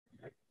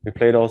we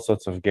played all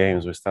sorts of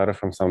games. We started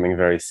from something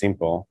very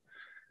simple,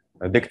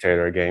 a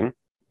dictator game.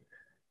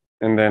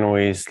 And then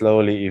we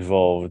slowly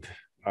evolved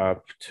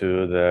up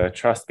to the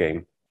trust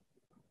game.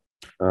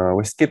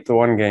 We skipped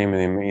one game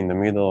in the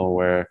middle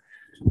where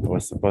I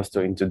was supposed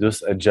to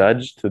introduce a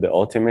judge to the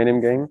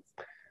ultimatum game.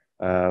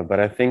 But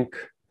I think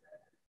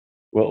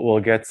we'll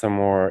get some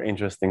more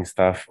interesting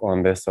stuff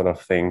on this sort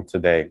of thing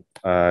today.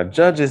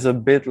 Judge is a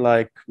bit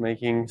like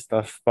making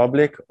stuff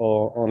public,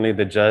 or only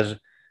the judge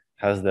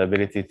has the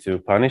ability to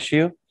punish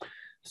you.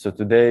 So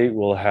today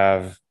we'll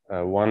have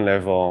one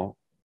level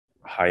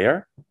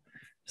higher.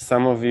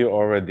 Some of you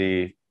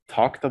already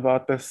talked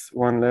about this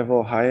one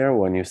level higher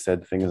when you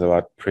said things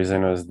about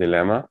prisoner's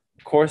dilemma.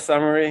 Course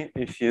summary,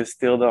 if you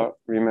still don't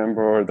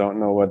remember or don't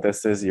know what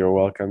this is, you're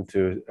welcome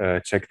to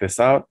check this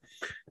out.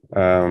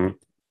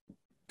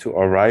 To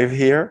arrive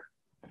here,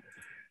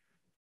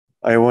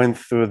 I went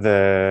through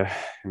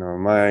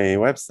my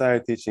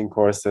website, teaching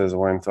courses,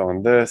 went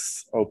on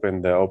this,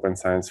 opened the Open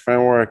Science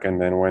Framework, and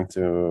then went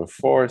to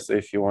Force.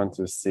 If you want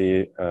to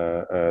see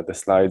the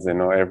slides and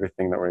know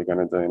everything that we're going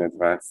to do in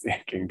advance, you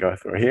can go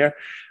through here.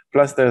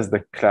 Plus, there's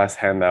the class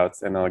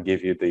handouts, and I'll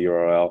give you the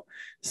URL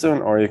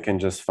soon, or you can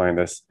just find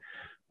us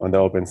on the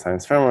Open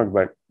Science Framework.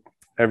 But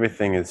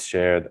everything is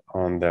shared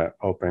on the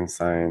Open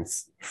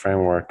Science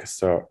Framework.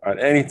 So at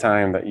any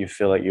time that you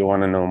feel like you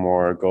want to know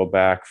more, go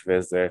back,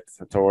 visit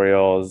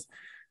tutorials,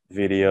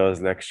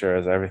 videos,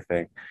 lectures,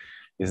 everything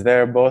is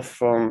there, both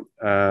from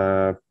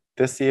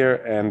this year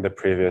and the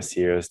previous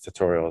year's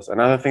tutorials.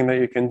 Another thing that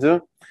you can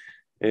do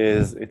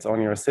is it's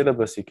on your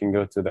syllabus. You can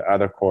go to the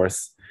other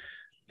course,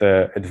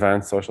 the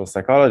Advanced Social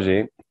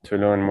Psychology, to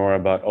learn more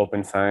about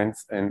open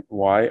science and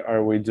why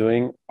are we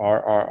doing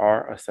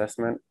RRR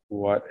assessment.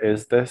 What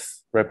is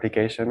this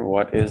replication?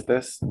 What is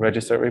this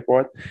registered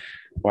report?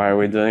 Why are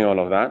we doing all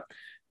of that?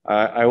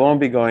 I won't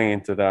be going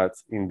into that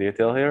in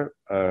detail here.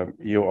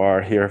 You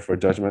are here for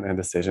judgment and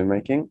decision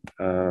making.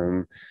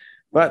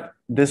 But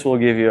this will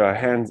give you a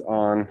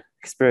hands-on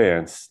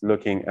experience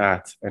looking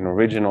at an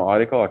original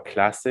article, a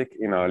classic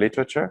in our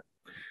literature,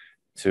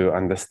 to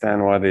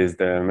understand what is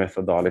the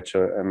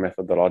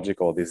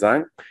methodological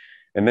design,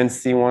 and then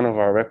see one of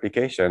our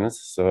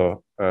replications.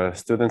 So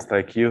students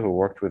like you who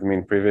worked with me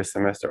in previous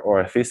semester, or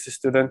a thesis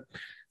student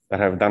that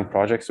have done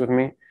projects with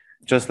me,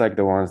 just like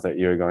the ones that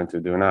you're going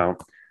to do now.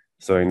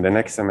 So in the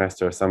next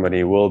semester,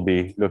 somebody will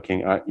be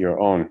looking at your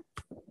own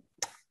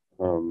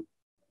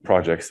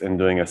projects and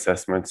doing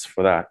assessments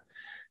for that.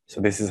 So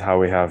this is how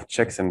we have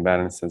checks and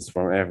balances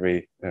from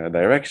every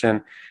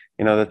direction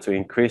in order to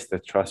increase the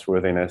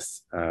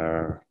trustworthiness,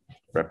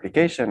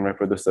 replication,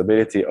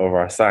 reproducibility of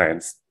our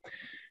science.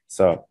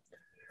 So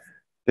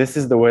this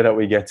is the way that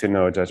we get to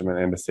know judgment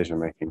and decision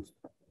making.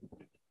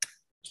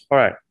 All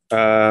right.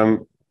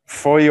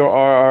 For your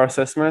RR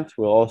assessment,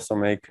 we'll also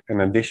make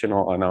an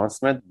additional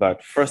announcement.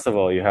 But first of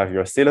all, you have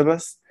your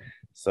syllabus.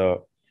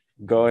 So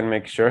go and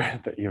make sure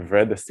that you've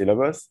read the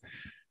syllabus.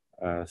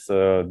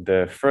 So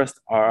the first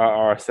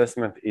RR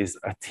assessment is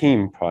a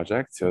team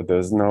project. So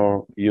there's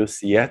no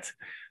use yet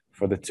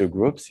for the two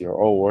groups. You're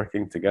all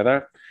working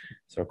together.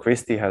 So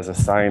Christy has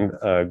assigned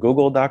a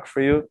Google Doc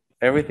for you.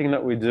 Everything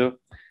that we do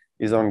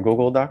is on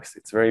Google Docs.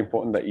 It's very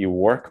important that you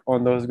work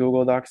on those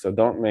Google Docs. So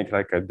don't make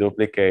like a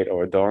duplicate,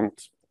 or don't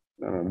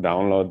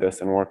download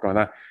this and work on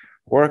that.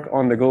 Work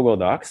on the Google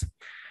Docs.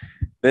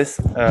 This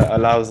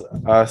allows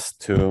us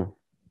to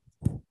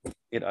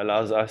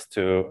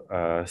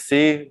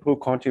see who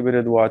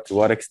contributed what, to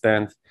what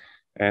extent,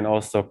 and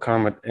also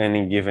come at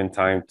any given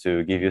time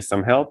to give you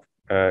some help.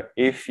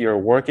 If you're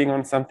working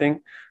on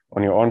something,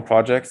 on your own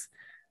projects,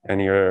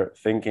 and you're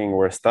thinking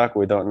we're stuck,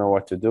 we don't know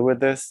what to do with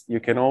this, you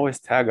can always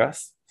tag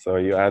us. So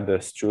you add the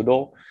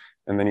strudel,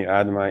 and then you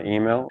add my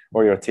email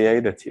or your TA,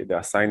 the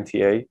assigned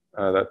TA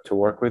to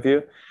work with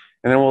you.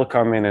 And then we'll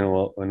come in and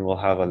we'll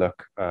have a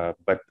look.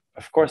 But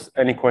of course,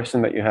 any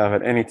question that you have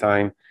at any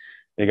time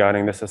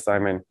regarding this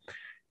assignment,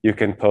 you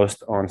can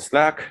post on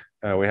Slack.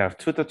 We have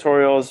 2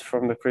 tutorials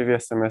from the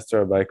previous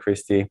semester by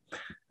Christy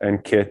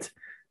and Kit.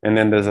 And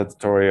then there's a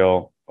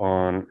tutorial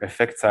on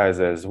effect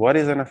sizes. What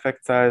is an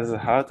effect size?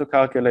 How to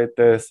calculate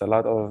this? A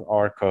lot of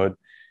R code.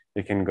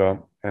 You can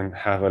go and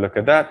have a look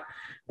at that.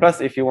 Plus,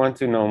 if you want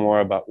to know more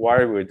about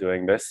why we're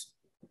doing this,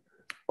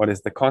 what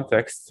is the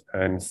context,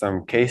 and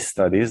some case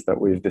studies that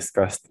we've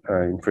discussed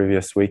in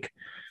previous week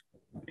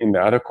in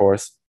the other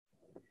course,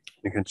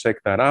 you can check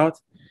that out.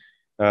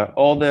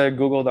 All the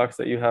Google Docs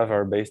that you have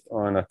are based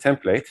on a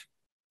template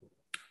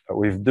that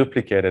we've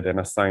duplicated and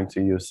assigned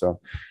to you.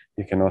 So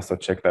you can also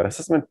check that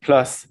assessment.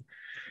 Plus,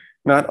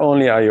 not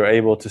only are you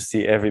able to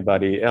see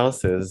everybody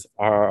else's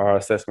RR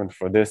assessment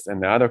for this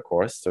and the other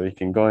course, so you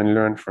can go and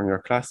learn from your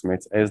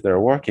classmates as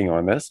they're working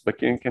on this,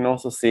 but you can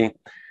also see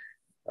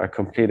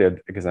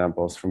completed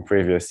examples from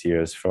previous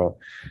years. So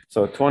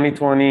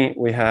 2020,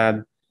 we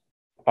had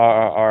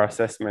RR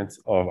assessments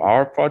of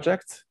our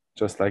project,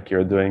 just like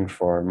you're doing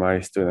for my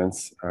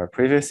students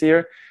previous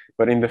year.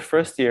 But in the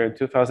first year, in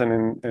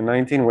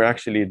 2019, we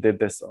actually did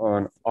this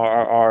on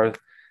RRR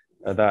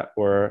that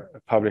were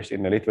published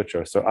in the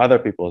literature, so other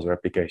people's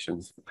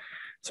replications.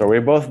 So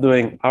we're both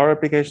doing our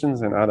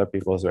applications and other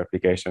people's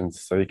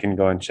applications. So you can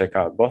go and check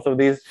out both of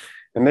these.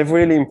 And they've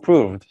really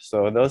improved.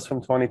 So those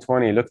from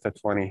 2020 looked at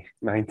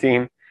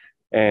 2019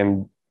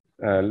 and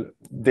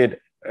did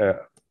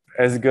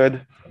as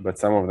good, but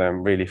some of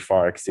them really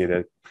far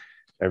exceeded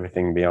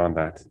everything beyond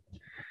that.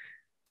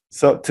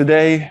 So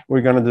today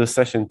we're going to do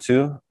session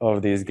 2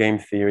 of these game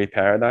theory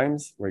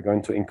paradigms. We're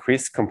going to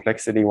increase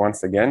complexity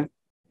once again.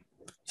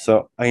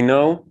 So I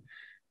know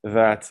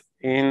that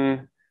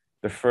in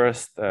the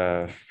first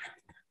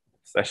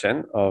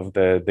session of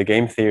the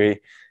game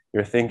theory,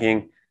 you're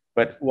thinking,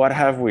 but what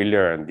have we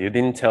learned? You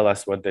didn't tell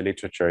us what the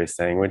literature is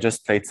saying. We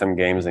just played some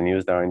games and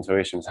used our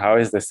intuitions. How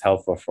is this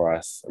helpful for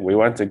us? We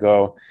want to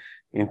go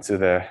into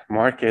the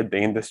market, the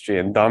industry,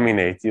 and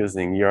dominate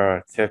using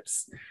your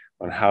tips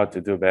on how to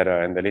do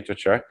better in the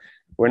literature.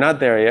 We're not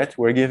there yet.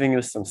 We're giving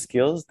you some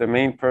skills. The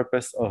main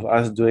purpose of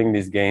us doing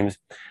these games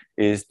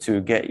is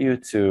to get you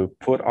to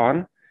put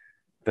on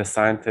the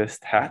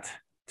scientist hat,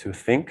 to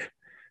think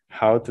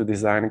how to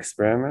design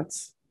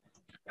experiments,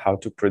 how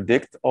to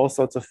predict all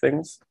sorts of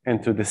things,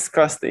 and to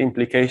discuss the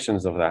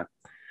implications of that.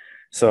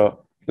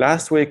 So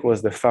last week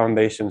was the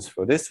foundations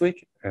for this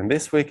week, and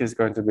this week is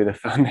going to be the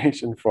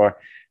foundation for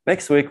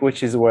next week,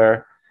 which is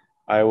where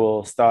I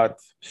will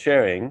start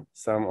sharing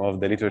some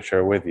of the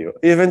literature with you.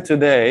 Even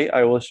today,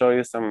 I will show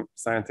you some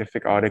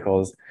scientific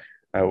articles,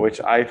 which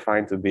I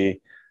find to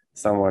be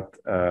somewhat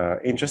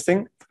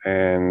interesting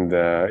and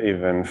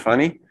even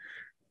funny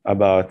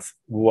about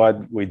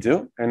what we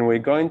do. And we're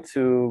going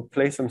to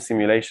play some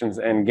simulations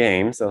and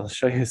games. I'll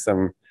show you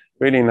some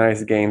really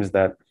nice games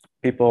that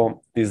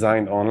people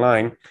designed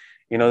online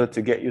in order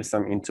to get you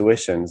some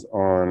intuitions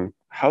on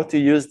how to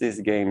use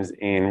these games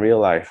in real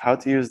life, how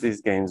to use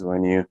these games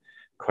when you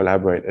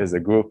collaborate as a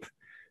group,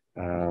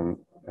 and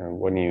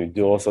when you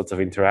do all sorts of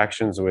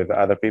interactions with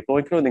other people,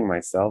 including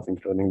myself,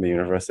 including the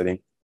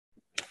university.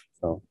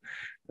 So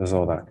there's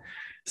all that.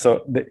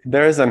 So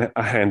there is a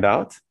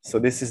handout. So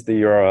this is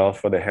the URL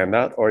for the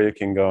handout, or you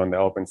can go on the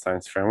Open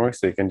Science Framework.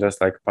 So you can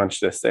just like punch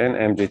this in,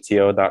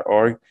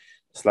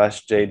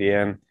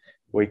 mgto.org/JDM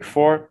week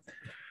 4,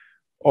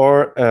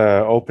 or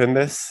open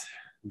this.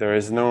 There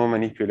is no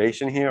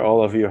manipulation here.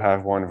 All of you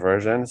have one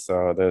version,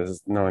 so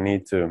there's no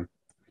need to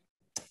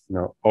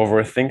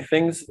overthink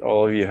things.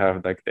 All of you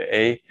have like the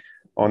A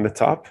on the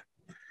top.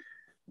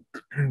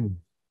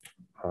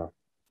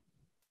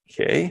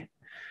 Okay.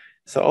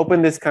 So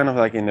open this kind of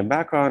like in the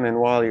background, and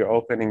while you're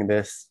opening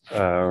this,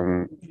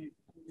 don't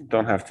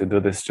have to do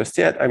this just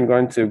yet. I'm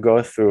going to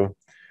go through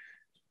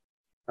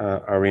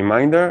a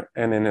reminder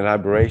and an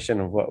elaboration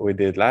of what we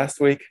did last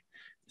week.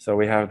 So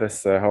we have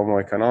this Homo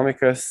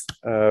economicus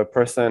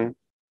person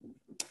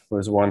who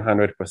is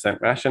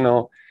 100%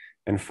 rational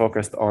and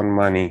focused on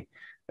money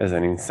as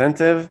an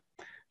incentive.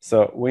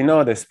 So we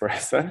know this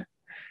person,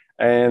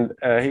 and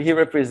he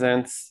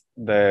represents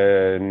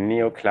the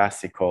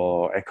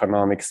neoclassical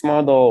economics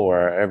model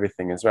where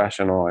everything is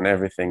rational and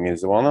everything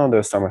is well-known.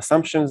 There's some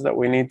assumptions that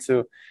we need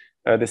to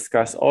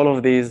discuss. All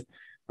of these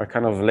are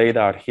kind of laid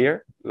out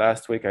here.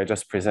 Last week, I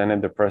just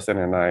presented the person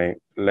and I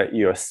let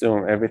you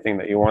assume everything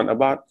that you want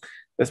about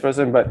this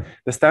person. But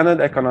the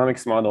standard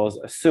economics models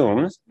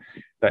assumes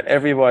that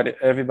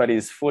everybody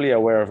is fully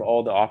aware of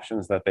all the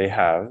options that they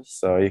have.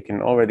 So you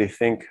can already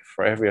think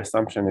for every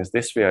assumption, is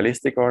this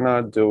realistic or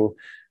not? Do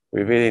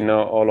we really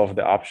know all of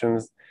the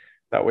options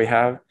that we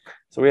have?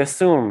 So we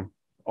assume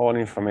all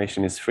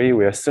information is free.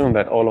 We assume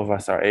that all of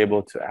us are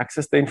able to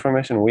access the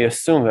information. We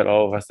assume that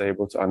all of us are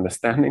able to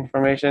understand the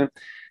information,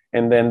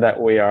 and then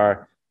that we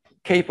are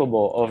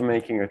capable of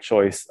making a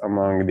choice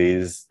among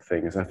these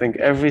things. I think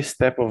every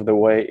step of the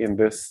way in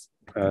this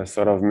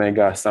sort of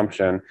mega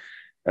assumption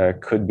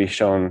could be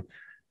shown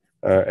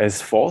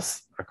as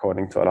false,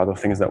 according to a lot of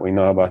things that we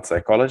know about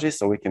psychology.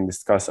 So we can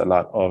discuss a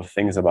lot of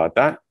things about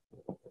that.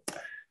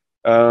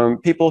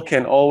 People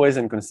can always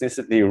and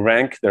consistently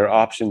rank their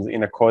options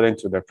in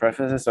accordance to their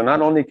preferences. So not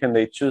only can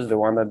they choose the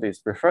one that is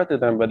preferred to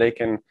them, but they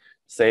can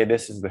say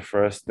this is the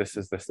first, this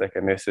is the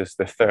second, this is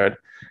the third.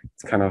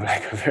 It's kind of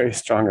like very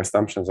strong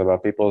assumptions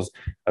about people's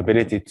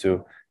ability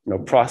to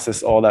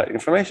process all that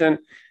information,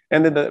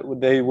 and that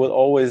they will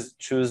always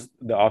choose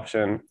the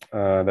option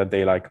that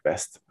they like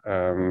best.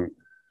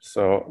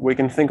 So we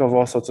can think of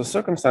all sorts of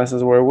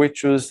circumstances where we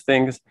choose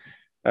things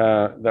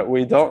that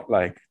we don't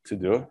like to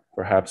do.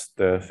 Perhaps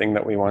the thing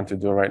that we want to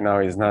do right now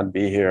is not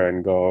be here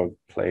and go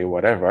play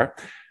whatever,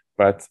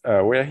 but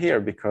we're here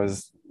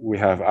because we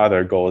have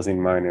other goals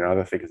in mind and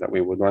other things that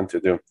we would want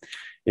to do,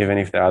 even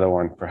if the other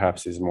one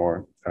perhaps is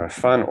more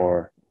fun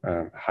or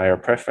higher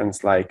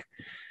preference like,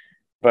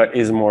 but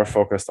is more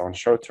focused on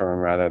short term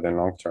rather than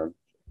long term.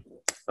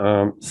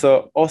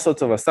 So all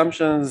sorts of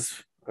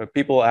assumptions.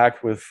 People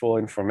act with full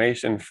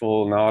information,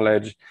 full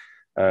knowledge,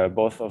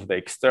 both of the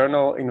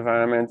external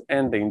environment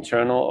and the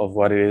internal of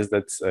what it is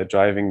that's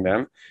driving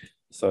them.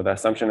 So the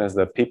assumption is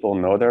that people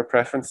know their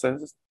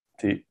preferences.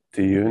 Do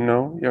you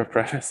know your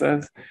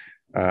preferences?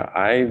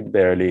 I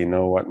barely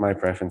know what my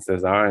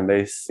preferences are, and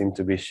they seem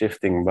to be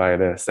shifting by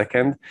the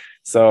second.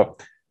 So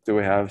do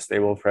we have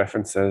stable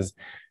preferences?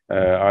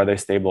 Are they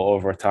stable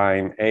over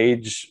time,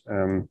 age,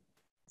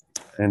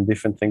 and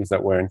different things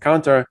that we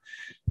encounter,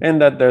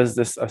 and that there's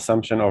this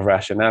assumption of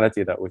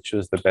rationality that we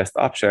choose the best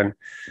option.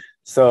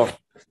 So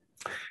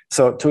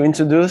to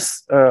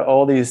introduce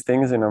all these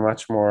things in a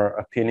much more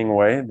appealing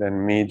way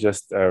than me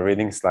just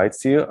reading slides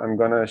to you, I'm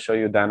going to show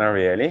you Dan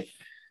Ariely.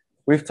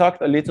 We've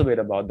talked a little bit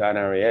about Dan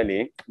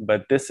Ariely,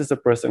 but this is a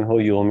person who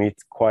you'll meet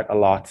quite a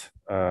lot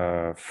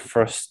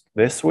first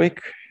this week.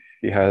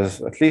 He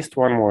has at least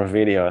one more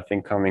video, I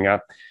think, coming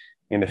up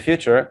in the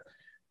future.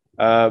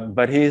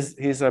 But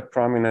he's a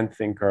prominent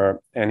thinker,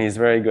 and he's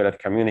very good at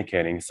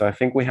communicating. So I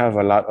think we have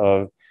a lot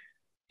of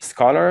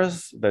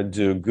scholars that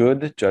do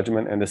good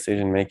judgment and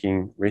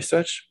decision-making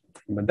research.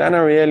 But Dan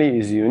Ariely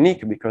is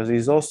unique because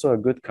he's also a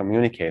good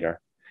communicator.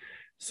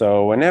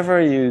 So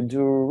whenever you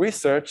do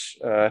research,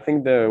 I think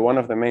one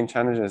of the main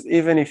challenges,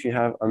 even if you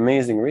have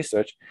amazing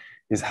research,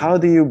 is how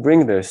do you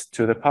bring this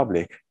to the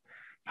public?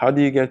 How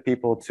do you get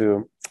people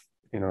to,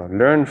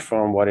 learn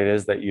from what it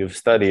is that you've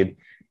studied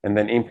and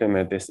then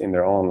implement this in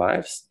their own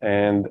lives?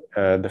 And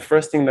the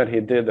first thing that he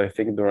did, I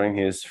think, during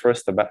his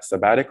first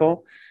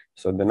sabbatical.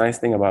 So the nice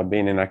thing about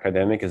being an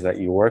academic is that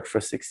you work for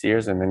 6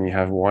 years and then you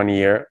have 1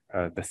 year,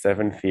 the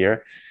 7th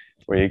year,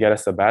 where you get a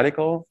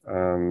sabbatical.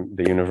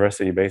 The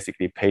university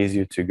basically pays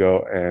you to go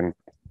and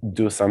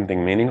do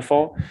something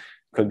meaningful.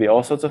 Could be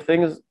all sorts of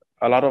things.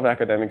 A lot of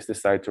academics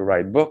decide to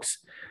write books.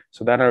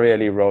 So Dan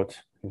Ariely wrote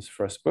his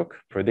first book,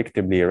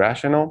 Predictably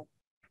Irrational,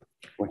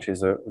 which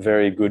is a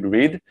very good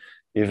read,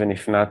 even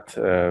if not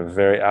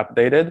very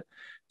updated.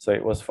 So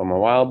it was from a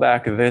while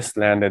back. This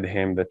landed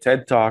him the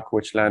TED Talk,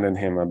 which landed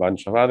him a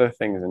bunch of other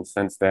things. And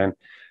since then,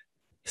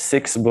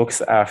 6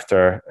 books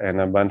after and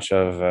a bunch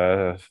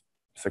of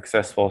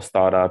successful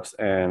startups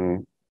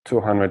and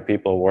 200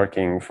 people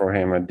working for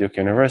him at Duke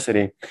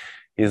University,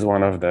 he's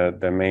one of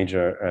the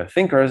major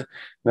thinkers.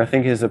 And I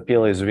think his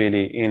appeal is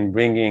really in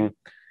bringing,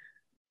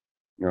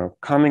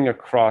 coming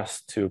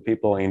across to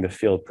people in the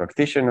field,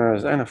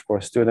 practitioners, and of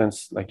course,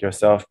 students like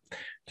yourself,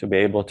 to be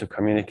able to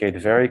communicate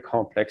very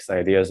complex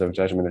ideas of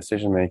judgment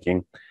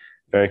decision-making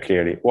very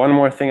clearly. One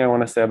more thing I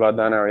want to say about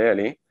Dan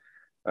Ariely.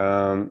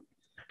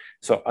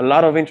 So a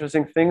lot of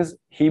interesting things.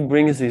 He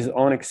brings his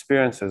own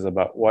experiences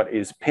about what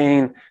is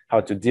pain, how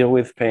to deal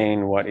with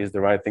pain, what is the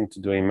right thing to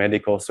do in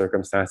medical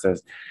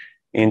circumstances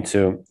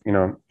into,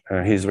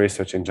 his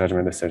research in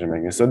judgment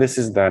decision-making. So this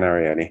is Dan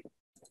Ariely.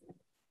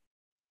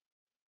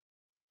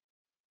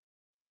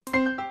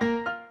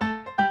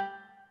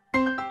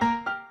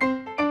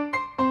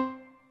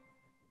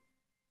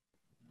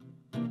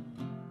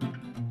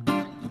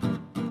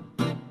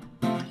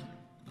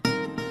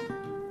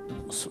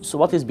 So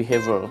what is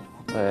behavioral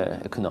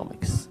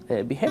economics?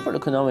 Behavioral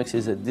economics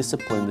is a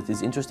discipline that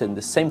is interested in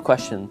the same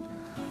question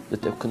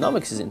that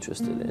economics is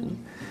interested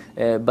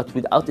in, but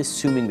without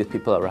assuming that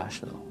people are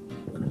rational.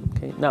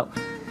 Okay? Now,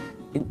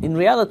 in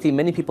reality,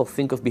 many people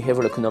think of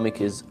behavioral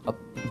economics as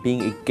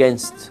being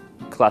against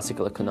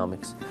classical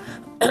economics.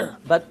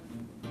 But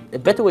a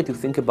better way to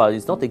think about it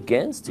is not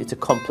against, it's a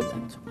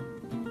complement.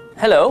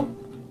 Hello,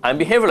 I'm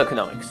behavioral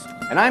economics.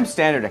 And I'm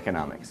standard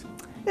economics.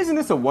 Isn't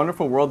this a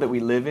wonderful world that we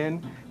live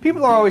in?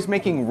 People are always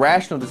making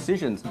rational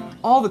decisions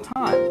all the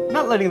time,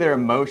 not letting their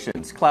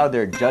emotions cloud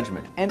their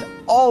judgment, and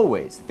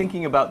always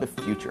thinking about the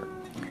future.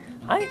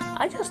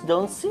 I just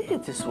don't see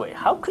it this way.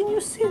 How can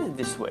you see it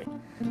this way?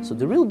 So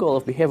the real goal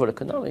of behavioral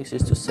economics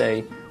is to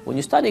say, when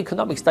you study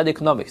economics,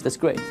 that's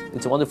great.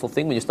 It's a wonderful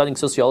thing. When you're studying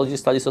sociology,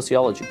 study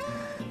sociology.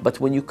 But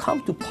when you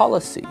come to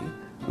policy,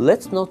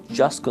 let's not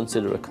just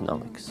consider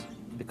economics.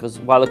 Because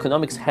while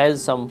economics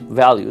has some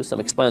value,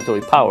 some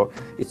explanatory power,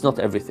 it's not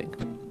everything.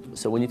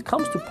 So when it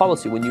comes to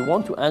policy, when you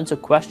want to answer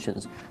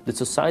questions that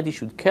society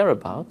should care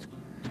about,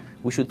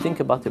 we should think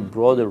about a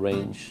broader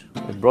range,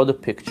 a broader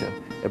picture,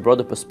 a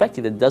broader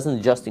perspective that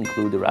doesn't just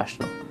include the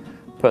rational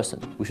person.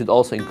 We should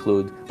also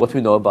include what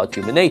we know about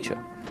human nature,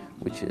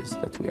 which is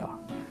that we are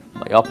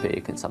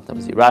myopic and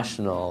sometimes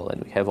irrational,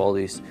 and we have all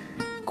these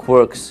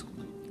quirks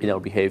in our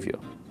behavior.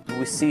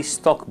 We see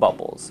stock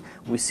bubbles.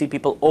 We see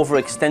people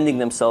overextending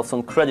themselves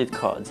on credit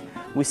cards.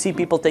 We see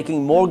people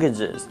taking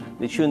mortgages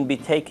they shouldn't be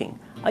taking.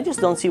 I just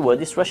don't see where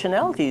this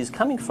rationality is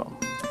coming from.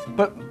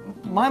 But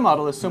my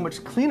model is so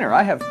much cleaner.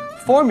 I have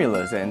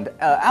formulas and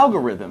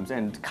algorithms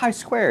and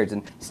chi-squareds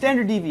and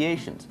standard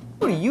deviations.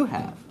 What do you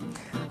have?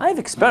 I have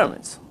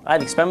experiments. I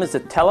have experiments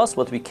that tell us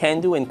what we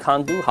can do and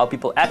can't do, how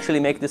people actually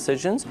make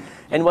decisions,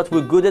 and what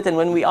we're good at and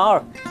when we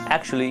are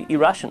actually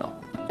irrational.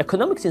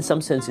 Economics, in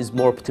some sense, is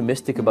more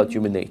optimistic about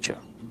human nature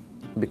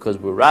because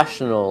we're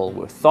rational,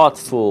 we're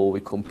thoughtful, we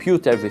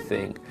compute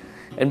everything.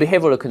 And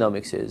behavioral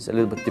economics is a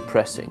little bit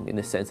depressing in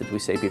the sense that we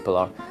say people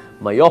are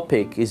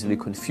myopic, easily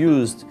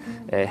confused,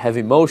 have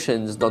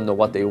emotions, don't know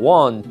what they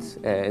want,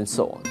 and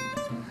so on.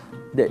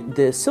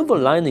 The silver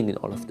lining in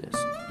all of this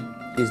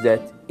is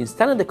that in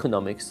standard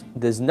economics,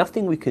 there's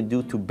nothing we can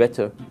do to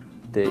better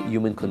the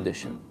human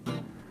condition,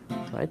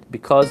 right?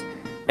 Because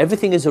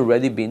everything has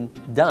already been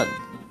done.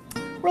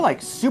 We're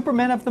like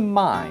Superman of the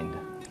mind.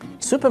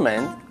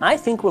 Superman, I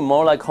think we're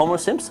more like Homer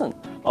Simpson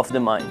of the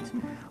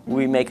mind.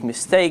 we make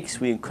mistakes,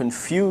 we're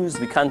confused,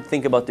 we can't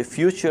think about the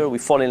future, we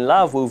fall in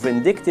love, we're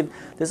vindictive.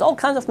 There's all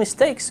kinds of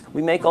mistakes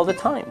we make all the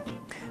time.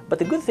 But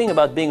the good thing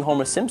about being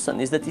Homer Simpson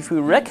is that if we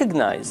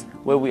recognize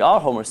where we are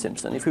Homer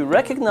Simpson, if we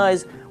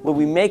recognize where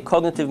we make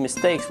cognitive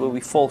mistakes, where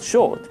we fall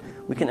short,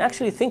 we can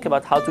actually think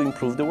about how to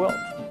improve the world.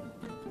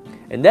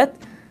 And that,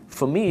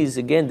 for me, is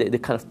again the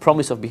kind of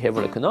promise of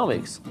behavioral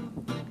economics,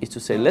 is to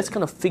say, let's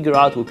kind of figure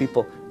out where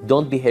people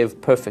don't behave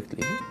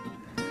perfectly,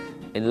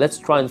 and let's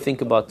try and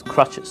think about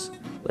crutches.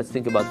 Let's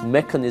think about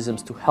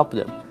mechanisms to help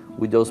them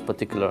with those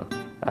particular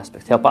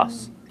aspects, help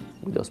us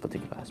with those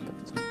particular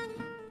aspects.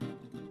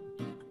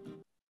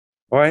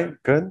 All right,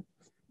 good.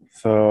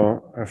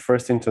 So our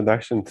first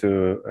introduction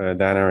to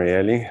Dan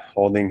Ariely,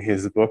 holding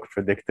his book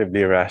Predictably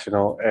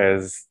Irrational,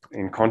 as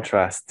in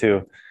contrast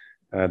to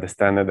the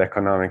standard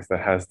economics that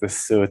has this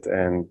suit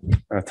and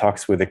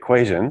talks with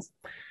equations.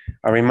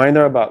 A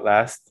reminder about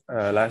last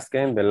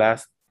game. The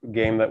last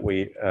game that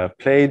we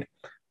played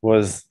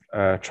was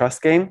a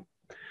trust game.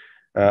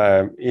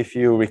 If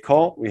you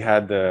recall, we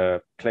had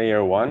the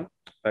player one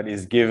that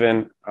is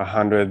given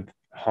 100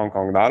 Hong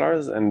Kong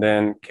dollars and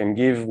then can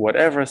give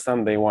whatever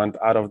sum they want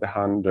out of the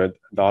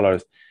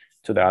 $100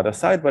 to the other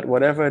side, but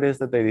whatever it is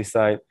that they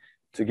decide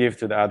to give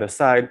to the other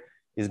side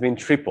is being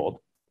tripled.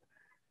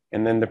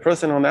 And then the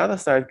person on the other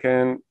side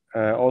can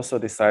also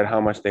decide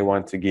how much they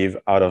want to give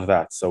out of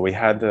that. So we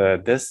had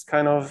this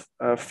kind of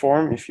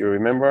form, if you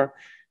remember.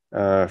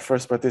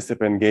 First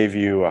participant gave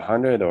you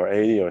 100 or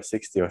 80 or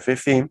 60 or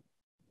 50,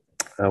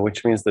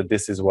 which means that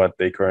this is what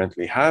they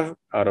currently have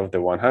out of the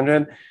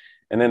 100.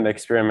 And then the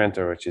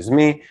experimenter, which is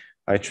me,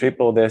 I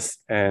triple this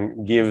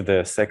and give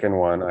the second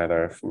one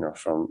either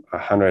from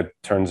 100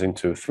 turns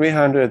into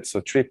 300,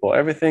 so triple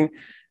everything.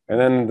 And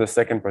then the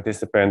second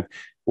participant,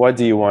 what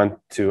do you want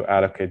to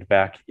allocate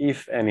back,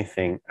 if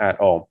anything at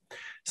all?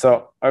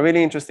 So a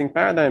really interesting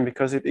paradigm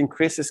because it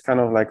increases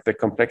kind of like the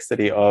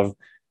complexity of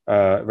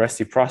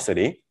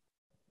reciprocity.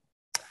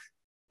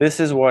 This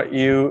is what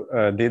you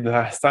did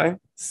last time.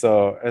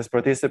 So as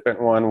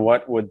participant one,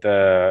 what would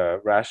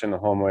the rational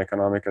Homo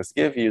economicus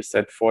give? You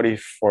said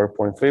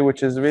 44.3,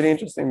 which is really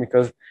interesting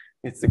because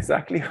it's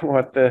exactly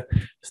what the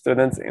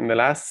students in the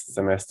last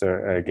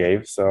semester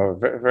gave. So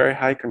very, very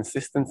high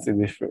consistency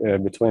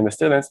between the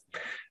students.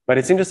 But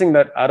it's interesting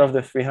that out of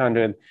the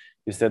 300,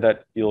 you said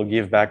that you'll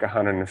give back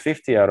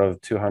 150 out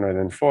of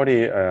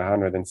 240,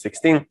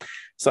 116.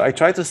 So I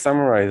tried to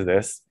summarize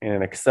this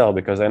in Excel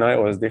because I know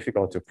it was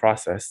difficult to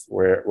process.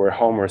 We're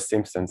Homer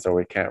Simpson, so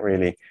we can't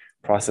really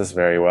process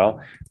very well.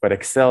 But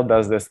Excel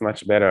does this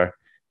much better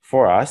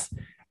for us.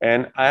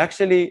 And I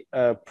actually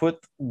put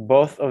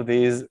both of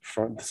these,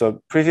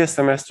 so previous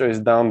semester is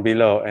down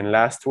below, and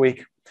last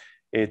week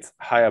it's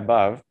high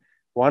above.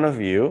 One of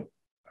you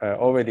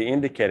already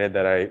indicated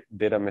that I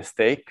did a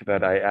mistake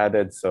that I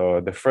added.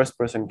 So the first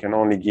person can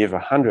only give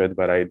 100,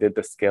 but I did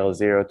the scale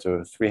 0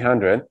 to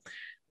 300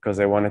 because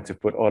I wanted to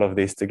put all of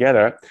these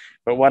together.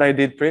 But what I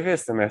did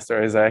previous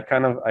semester is I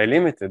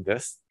limited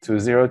this to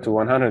 0 to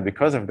 100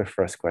 because of the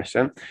first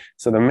question.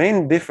 So the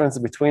main difference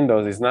between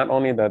those is not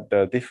only that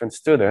the different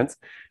students,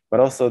 but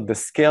also the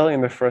scale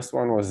in the first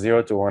one was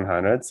 0 to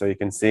 100. So you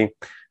can see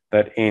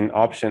that in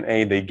option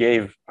A, they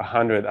gave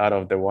 100 out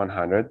of the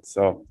 100.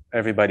 So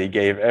everybody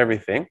gave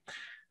everything.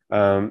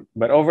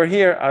 But over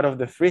here, out of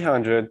the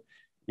 300,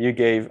 you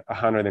gave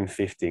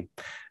 150.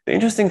 The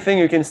interesting thing,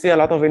 you can see a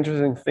lot of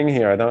interesting thing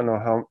here. I don't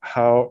know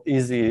how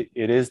easy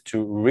it is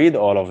to read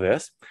all of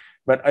this,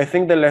 but I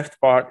think the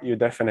left part you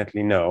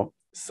definitely know.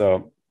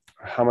 So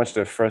how much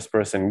the first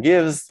person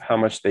gives, how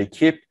much they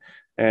keep,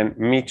 and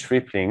me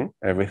tripling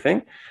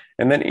everything.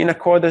 And then in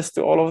accordance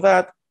to all of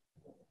that,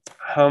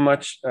 how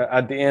much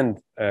at the end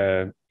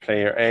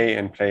player A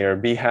and player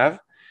B have.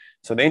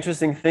 So the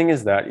interesting thing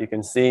is that you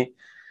can see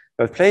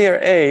that player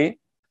A,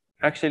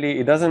 actually,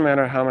 it doesn't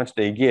matter how much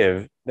they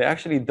give, they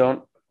actually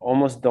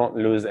almost don't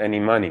lose any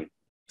money.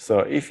 So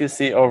if you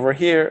see over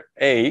here,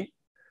 A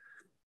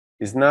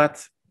is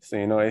not, so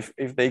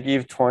if they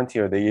give 20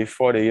 or they give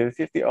 40, they give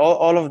 50,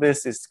 all of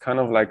this is kind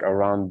of like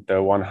around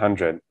the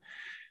 100.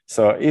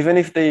 So even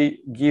if they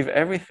give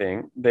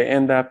everything, they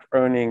end up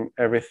earning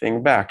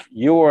everything back.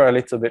 You were a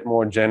little bit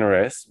more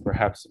generous,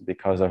 perhaps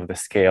because of the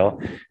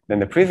scale, than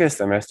the previous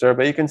semester,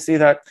 but you can see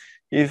that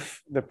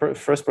if the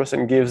first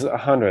person gives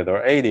 100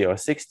 or 80 or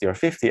 60 or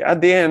 50,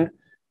 at the end,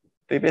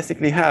 they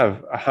basically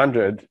have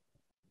 100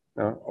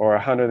 or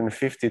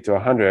 150 to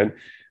 100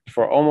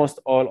 for almost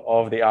all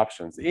of the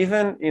options.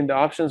 Even in the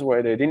options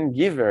where they didn't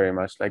give very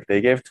much, like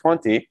they gave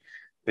 20,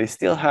 they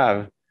still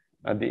have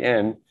at the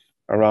end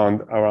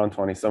around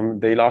 20. So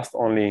they lost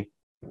only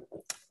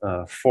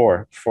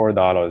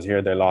 $4.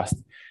 Here they lost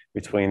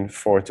between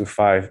 $4 to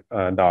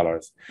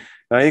 $5.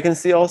 Now you can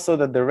see also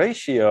that the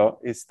ratio,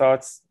 it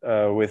starts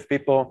with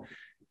people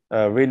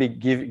really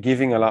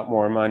giving a lot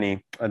more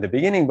money at the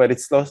beginning, but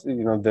it's slow,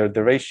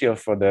 the ratio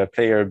for the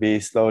player B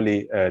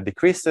slowly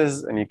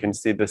decreases, and you can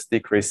see this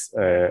decrease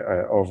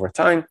over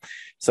time.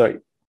 So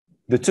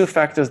the two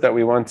factors that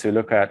we want to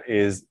look at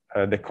is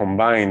the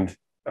combined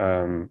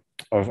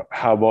of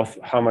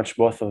how much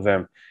both of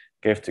them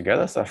gave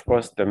together. So of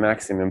course, the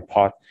maximum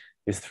pot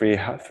is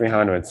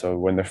 300. So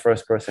when the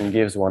first person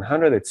gives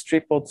 100, it's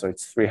tripled, so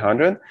it's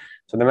 300.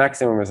 So the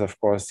maximum is of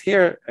course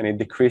here, and it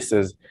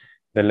decreases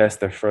the less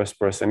the first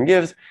person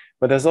gives.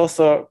 But there's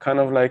also kind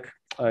of like,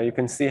 you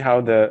can see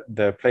how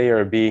the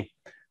player B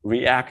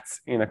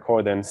reacts in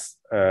accordance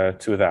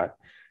to that.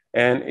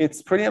 And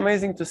it's pretty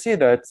amazing to see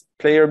that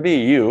player B,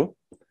 you,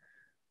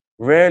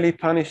 rarely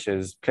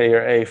punishes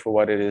player A for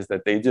what it is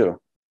that they do.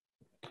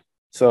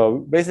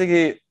 So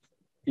basically,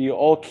 you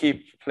all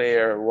keep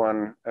player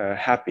one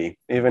happy.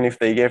 Even if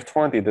they gave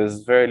 20,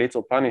 there's very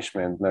little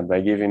punishment. That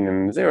by giving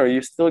him 0,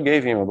 you still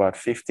gave him about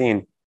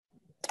 15.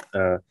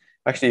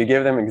 Actually, you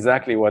gave them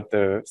exactly what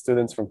the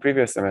students from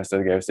previous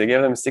semester gave. So you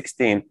gave them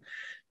 16,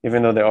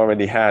 even though they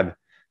already had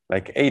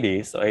like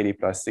 80, so 80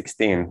 plus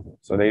 16.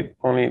 So they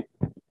only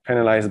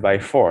penalized by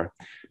 4,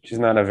 which is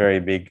not a very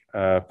big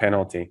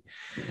penalty.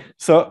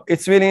 So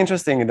it's really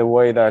interesting the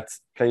way that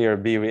player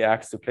B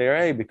reacts to player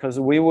A, because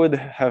we would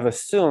have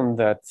assumed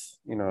that,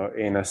 you know,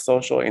 in a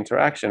social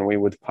interaction, we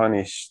would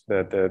punish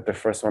the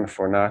first one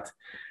for not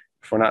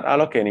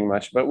allocating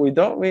much, but we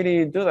don't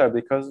really do that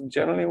because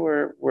generally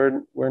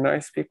we're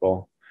nice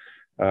people.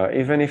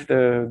 Even if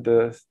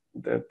the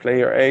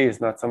player A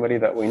is not somebody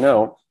that we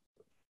know,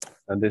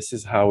 and this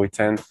is how we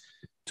tend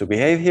to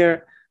behave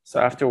here. So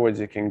afterwards,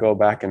 you can go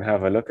back and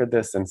have a look at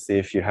this and see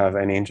if you have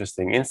any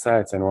interesting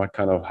insights and what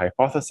kind of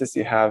hypothesis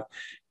you have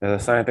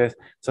as a scientist.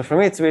 So for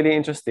me, it's really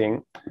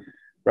interesting.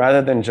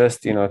 Rather than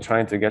just, you know,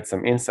 trying to get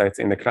some insights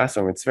in the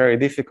classroom, it's very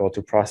difficult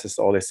to process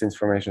all this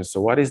information. So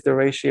what is the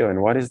ratio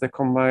and what is the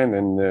combined,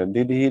 and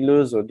did he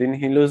lose or didn't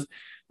he lose?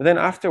 But then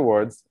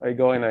afterwards, I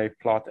go and I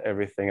plot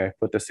everything. I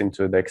put this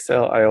into the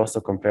Excel. I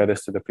also compare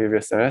this to the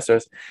previous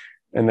semesters.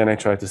 And then I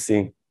try to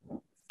see,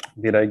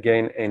 did I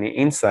gain any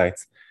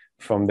insights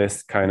from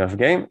this kind of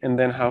game? And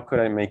then how could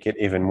I make it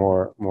even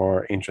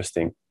more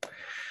interesting?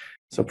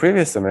 So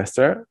previous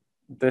semester,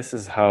 this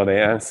is how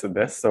they answered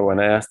this. So when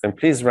I asked them,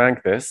 please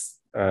rank this,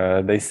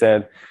 they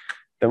said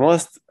the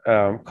most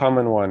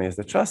common one is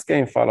the trust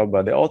game, followed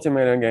by the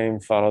ultimatum game,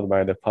 followed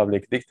by the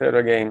public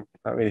dictator game.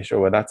 Not really sure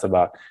what that's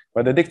about,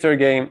 but the dictator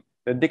game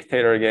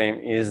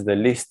is the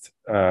least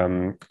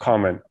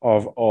common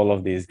of all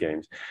of these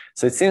games.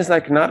 So it seems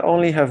like not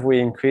only have we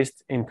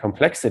increased in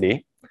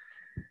complexity,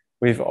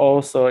 we've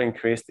also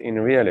increased in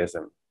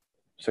realism.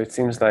 So it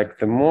seems like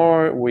the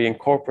more we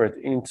incorporate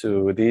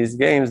into these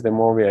games, the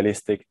more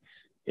realistic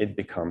it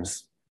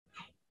becomes.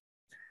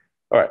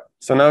 All right,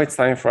 so now it's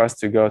time for us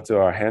to go to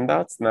our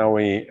handouts. Now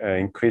we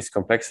increased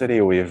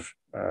complexity. We've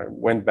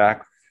went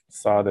back,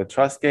 saw the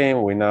trust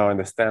game. We now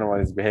understand what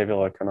is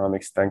behavioral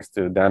economics thanks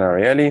to Dan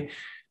Ariely.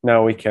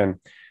 Now we can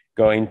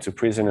go into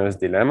prisoner's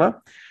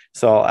dilemma.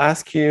 So I'll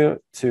ask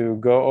you to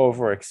go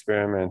over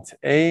experiment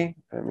A.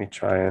 Let me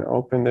try and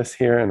open this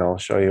here and I'll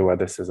show you what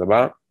this is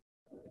about.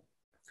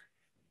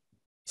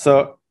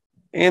 So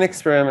in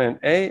experiment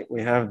A,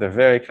 we have the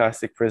very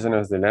classic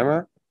prisoner's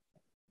dilemma.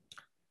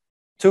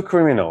 2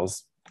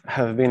 criminals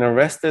have been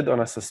arrested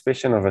on a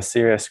suspicion of a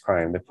serious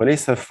crime. The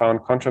police have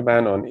found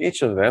contraband on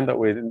each of them that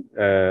will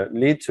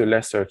lead to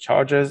lesser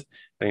charges.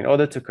 But in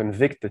order to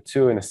convict the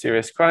 2 in a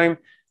serious crime,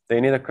 they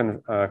need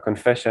a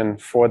confession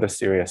for the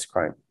serious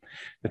crime.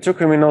 The 2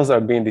 criminals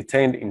are being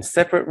detained in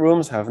separate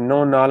rooms, have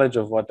no knowledge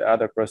of what the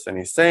other person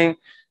is saying.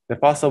 The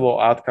possible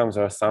outcomes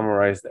are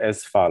summarized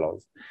as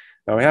follows.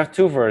 Now we have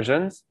 2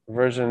 versions,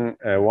 version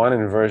 1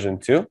 and version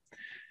 2.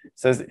 It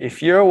says,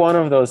 if you're one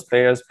of those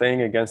players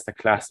playing against a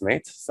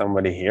classmate,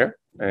 somebody here,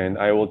 and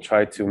I will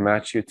try to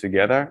match you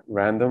together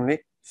randomly.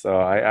 So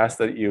I ask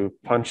that you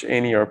punch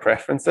in your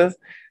preferences,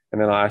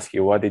 and then I'll ask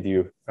you, what did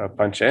you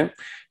punch in?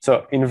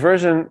 So in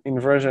version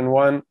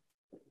 1,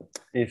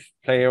 if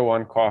player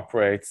 1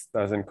 cooperates,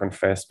 doesn't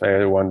confess,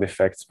 player 1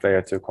 defects,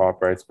 player 2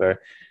 cooperates,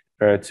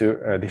 player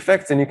 2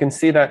 defects. And you can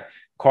see that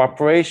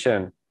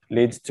cooperation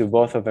leads to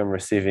both of them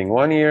receiving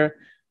 1 year.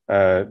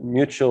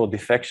 Mutual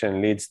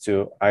defection leads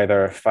to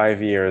either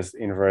 5 years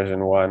in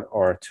version 1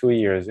 or 2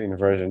 years in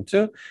version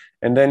 2.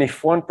 And then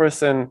if one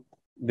person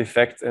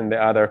defects and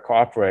the other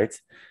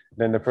cooperates,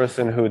 then the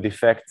person who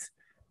defects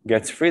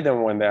gets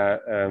freedom when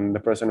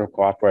the person who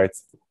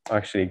cooperates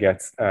actually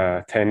gets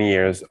 10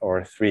 years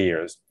or 3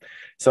 years.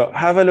 So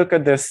have a look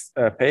at this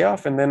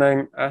payoff, and then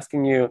I'm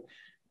asking you,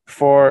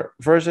 for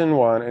version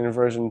 1 and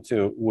version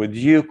 2, would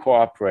you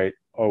cooperate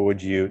or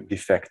would you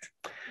defect?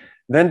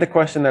 Then the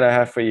question that I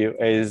have for you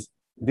is,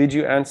 did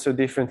you answer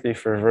differently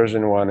for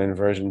version 1 and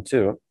version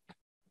 2,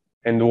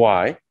 and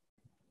why?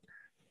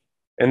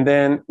 And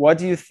then what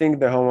do you think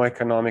the homo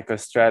economicus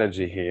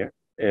strategy here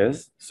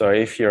is? So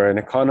if you're an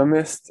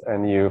economist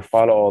and you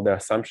follow all the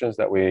assumptions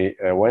that we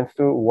went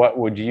through, what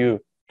would you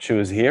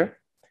choose here?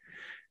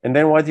 And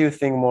then what do you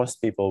think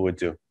most people would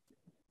do?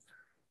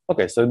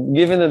 Okay, so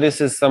given that this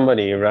is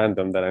somebody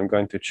random that I'm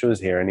going to choose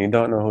here, and you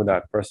don't know who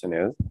that person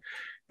is,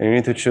 and you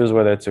need to choose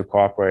whether to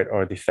cooperate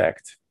or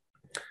defect,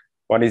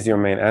 what is your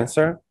main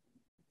answer?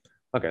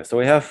 Okay, so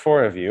we have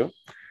 4 of you.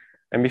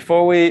 And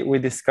before we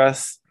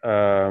discuss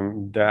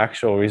the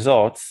actual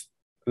results,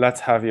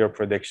 let's have your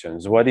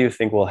predictions. What do you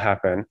think will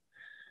happen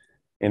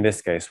in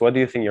this case? What do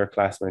you think your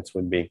classmates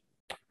would be?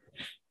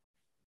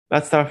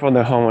 Let's start from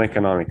the Homo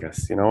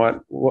economicus. You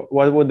know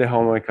what would the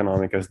Homo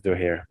economicus do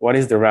here? What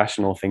is the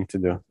rational thing to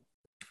do?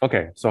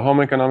 Okay, so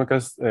Homo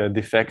economicus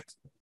defect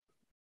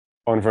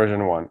on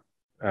version 1,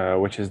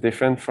 which is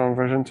different from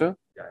version 2?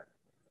 Yeah.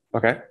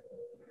 Okay.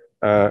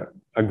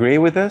 Agree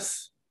with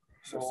this?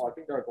 No, I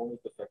think there are only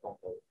defect on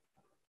both.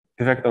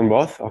 Defect on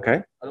both? Okay.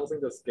 I don't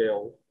think the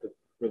scale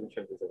really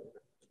changes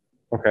anything.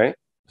 Okay.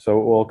 So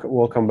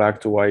we'll come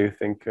back to why you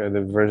think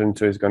the version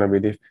 2 is going to be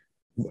different.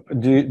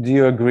 Do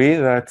you agree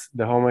that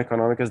the Homo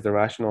economicus, the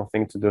rational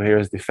thing to do here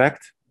is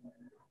defect?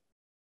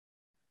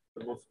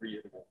 The most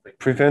reasonable thing.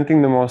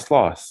 Preventing the most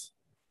loss.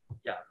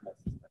 Yeah.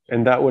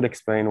 And that would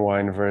explain why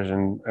in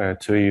version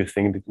 2 you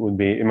think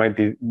it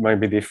might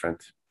be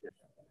different.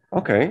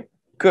 Okay,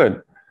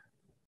 good.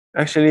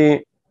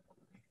 Actually,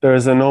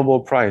 there's a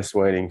Nobel Prize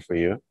waiting for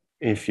you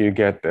if you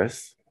get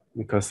this,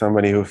 because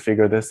somebody who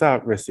figured this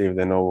out received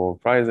a Nobel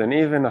Prize and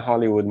even a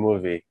Hollywood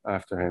movie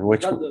after him.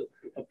 Which?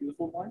 A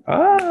Beautiful Mind?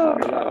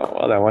 Oh,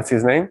 well then, what's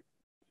his name?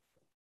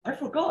 I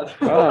forgot.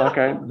 Oh,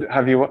 okay.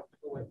 Have you? Oh,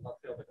 wait,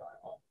 not the other guy.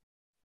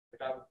 The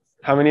guy with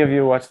the... How many of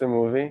you watched the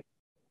movie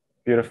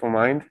Beautiful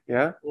Mind?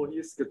 Yeah. Well,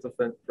 he's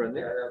schizophrenic.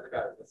 Yeah, the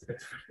guy with the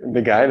schizophrenic.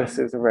 The guy, the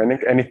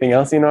schizophrenic. Anything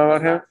else you know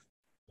about him?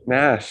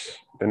 Nash,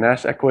 the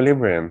Nash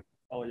equilibrium.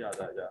 Oh yeah,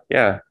 that, yeah.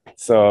 Yeah.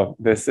 So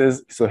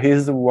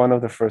he's one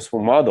of the first who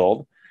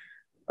modeled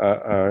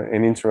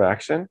an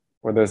interaction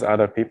where there's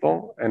other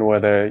people and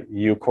whether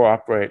you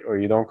cooperate or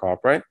you don't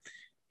cooperate.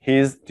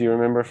 Do you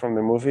remember from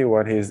the movie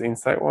what his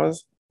insight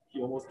was?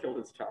 He almost killed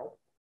his child.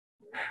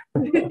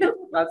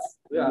 That's,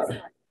 yeah.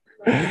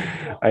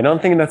 I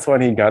don't think that's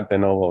what he got the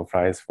Nobel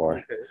Prize for.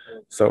 Okay.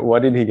 So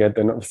what did he get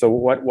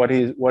what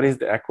is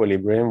the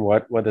equilibrium?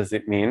 What does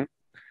it mean?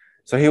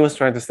 So he was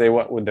trying to say,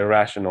 what would the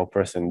rational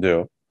person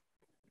do?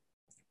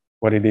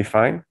 What did he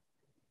find?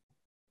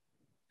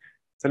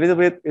 It's a little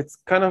bit, it's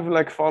kind of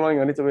like following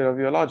a little bit of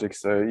your logic.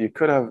 So you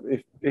could have,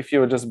 if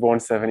you were just born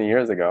 70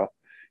 years ago,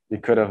 you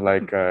could have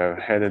like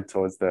headed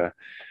towards the,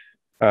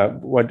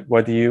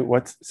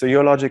 so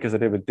your logic is a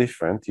little bit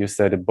different. You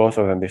said that both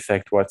of them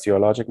defect. What's your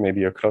logic?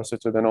 Maybe you're closer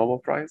to the Nobel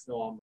Prize?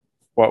 No,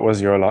 What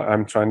was your,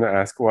 I'm trying to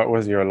ask, what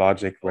was your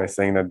logic by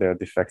saying that they're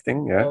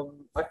defecting? Yeah.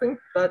 I think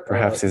that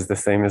Perhaps it's the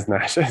same as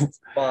Nash's.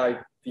 by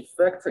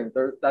defecting,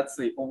 that's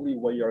the only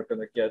way you're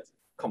gonna get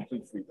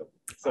complete freedom.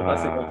 So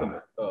that's the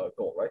ultimate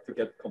goal, right? To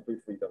get complete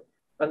freedom.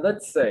 And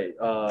let's say,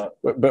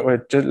 but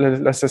wait,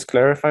 let's just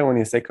clarify. When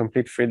you say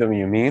complete freedom,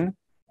 you mean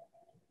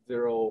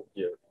 0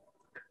 year.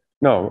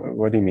 No.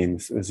 What do you mean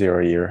 0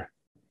 year?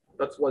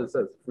 That's what it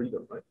says,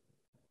 freedom, right?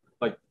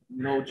 Like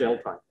no jail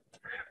time.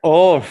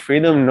 Oh,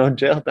 freedom, no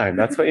jail time.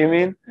 That's what you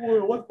mean?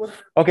 What?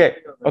 Okay.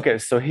 Okay.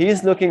 So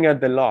he's looking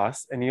at the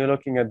loss, and you're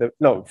looking at the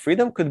no.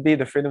 Freedom could be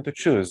the freedom to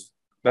choose.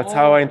 That's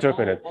how I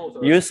interpret it.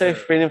 You say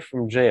freedom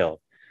from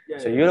jail.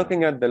 So you're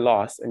looking at the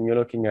loss, and you're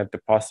looking at the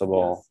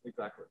possible. Yes,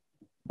 exactly.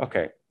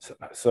 Okay.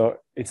 So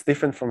it's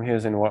different from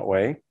his in what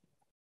way?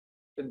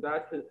 In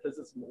that, his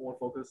is more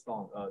focused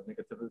on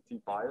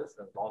negativity bias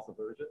and loss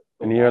aversion.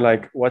 And you're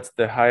like, what's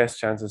the highest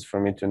chances for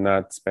me to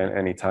not spend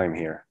any time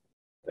here,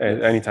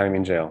 any time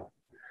in jail?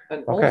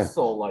 And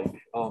also, like,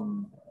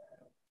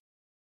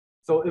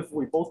 so if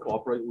we both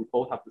cooperate, we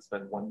both have to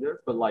spend 1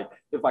 year. But like,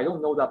 if I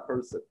don't know that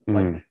person,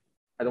 like,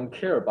 I don't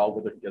care about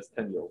whether he gets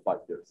 10 years or 5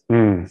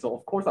 years. So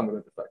of course I'm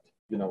going to defect.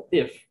 You know,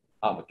 if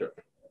I'm a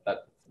jerk, that's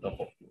the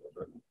whole.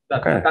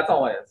 That's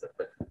all I answer.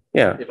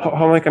 Yeah,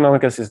 Homo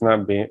economicus is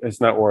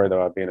not worried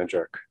about being a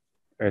jerk.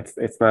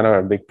 It's not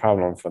a big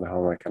problem for the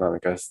Homo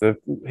economicus.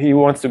 He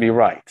wants to be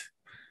right.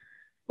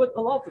 But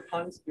a lot of the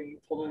times, being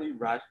totally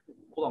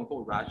quote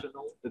unquote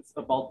rational,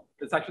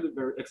 it's actually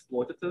very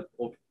exploitative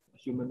of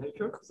human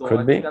nature. So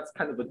I think that's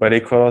kind of a. But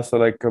it could also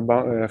like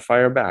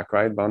fire back,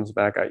 right? Bounce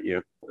back at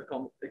you.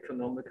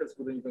 Economicus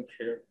wouldn't even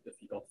care if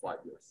he got 5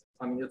 years.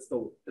 I mean, it's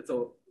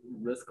a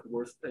risk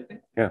worth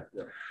taking. Yeah.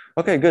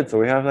 Okay, good. So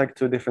we have like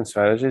two different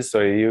strategies.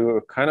 So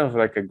you kind of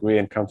like agree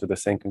and come to the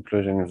same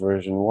conclusion in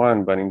version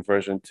 1, but in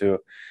version 2,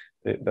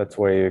 that's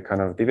where you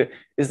kind of deviate.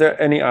 Is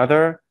there any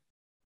other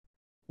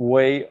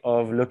way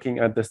of looking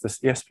at this?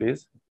 Yes,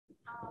 please.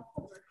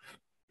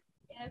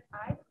 If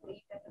I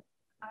believe that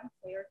I'm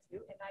player 2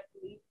 and I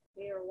believe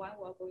player 1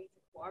 will going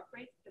to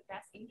cooperate, the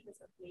best interest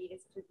of me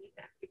is to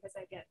defect because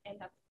I get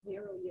end up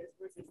 0 years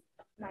versus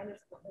 -1,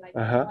 like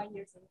 1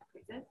 year in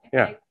prison. If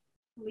I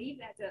believe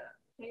that the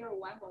player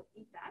 1 will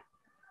defect,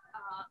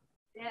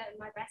 then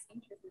my best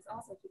interest is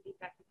also to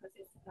defect because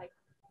it's like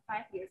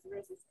 5 years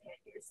versus 10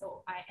 years.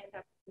 So I end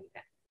up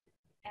defect.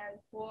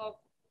 And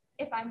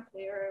if I'm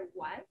player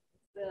 1,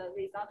 the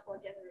result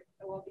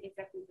will be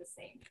exactly the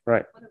same.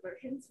 Right. For the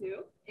version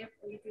 2, if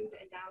we do the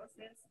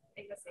analysis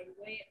in the same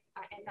way,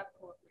 I end up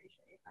cooperation.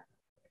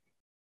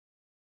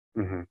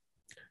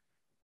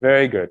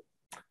 Very good.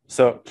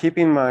 So keep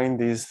in mind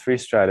these 3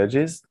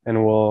 strategies,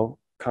 and we'll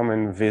come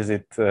and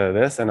visit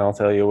this, and I'll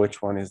tell you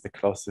which one is the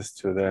closest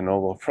to the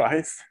Nobel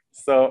Prize.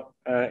 So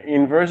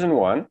in version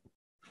 1,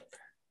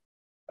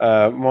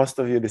 most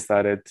of you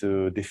decided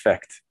to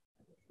defect,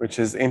 which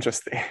is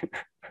interesting.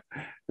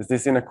 Is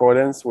this in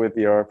accordance with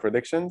your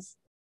predictions?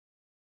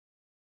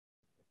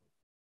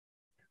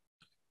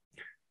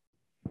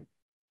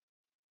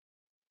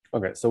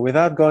 Okay, so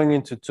without going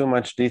into too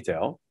much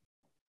detail,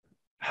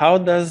 how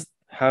does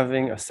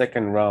having a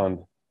second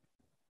round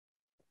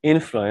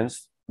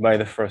influence by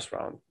the first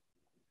round?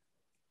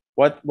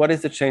 What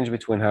is the change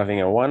between having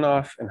a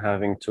one-off and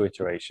having two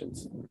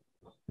iterations?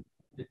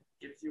 It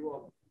gives you a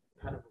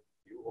kind of a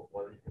view of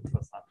whether you can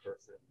trust that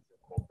person to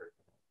cooperate.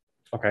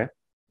 Okay.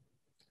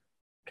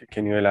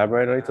 Can you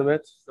elaborate a little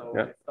bit? So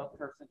yeah. If that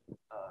person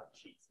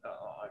cheats, I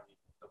mean,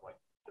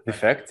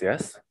 defect,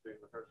 yes. During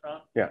the first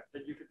round, yeah.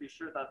 Then you could be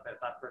sure that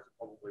that person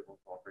probably will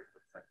cooperate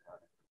with the second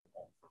round.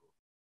 Also,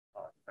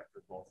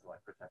 defective will also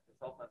like protect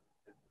yourself and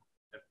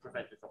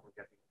prevent yourself from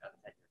getting a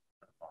tenure.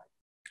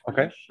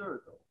 Okay.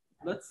 Sure though.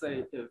 Let's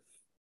say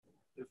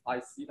if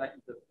I see that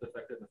he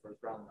defected in the first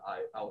round,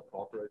 I'll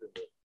cooperate in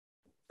the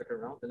second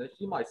round, and then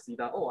he might see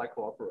that, oh, I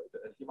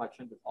cooperated, and he might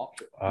change his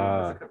option.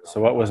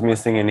 So what was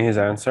missing in his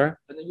answer?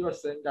 And then you are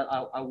saying that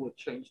I would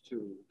change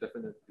to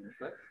definite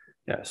defect.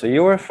 Yeah, so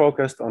you were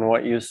focused on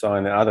what you saw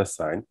on the other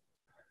side,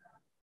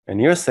 and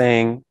you're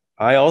saying,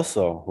 I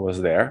also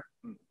was there.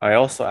 I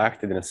also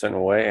acted in a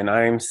certain way, and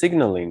I am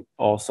signaling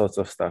all sorts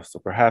of stuff. So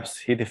perhaps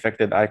he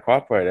defected, I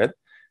cooperated.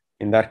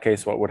 In that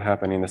case, what would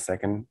happen in the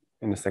second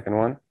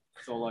one?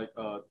 So like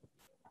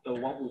the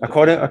one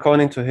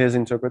according to his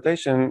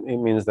interpretation, it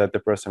means that the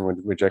person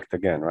would reject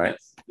again, right?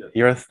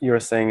 Yes. You're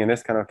saying in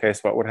this kind of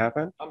case, what would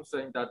happen? I'm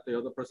saying that the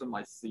other person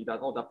might see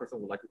that, oh, that person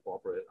would like to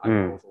cooperate. I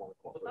also want to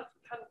cooperate. But that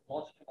kind of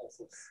logic can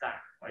also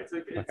stack, right? So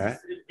it's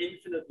just an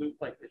infinite loop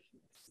like this.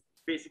 It's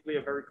basically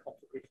a very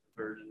complicated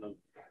version of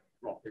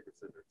rock, paper,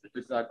 scissors.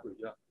 Exactly,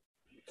 yeah.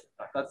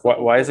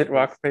 Why is it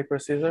rock, paper,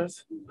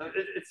 scissors?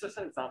 It's just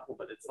an example,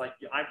 but it's like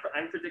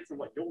I'm predicting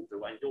what you'll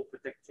do, and you're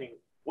predicting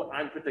what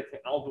I'm predicting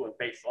I'll do, and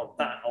based on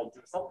that, I'll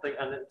do something,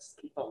 and then just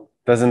keep on.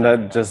 Doesn't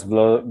that just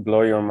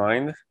blow your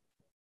mind?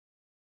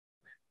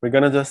 We're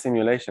gonna do a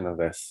simulation of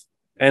this,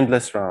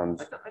 endless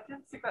rounds. I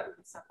didn't think that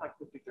would sound like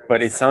would be during.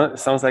 But it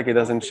sounds like it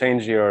doesn't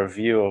change your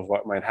view of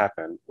what might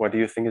happen. What do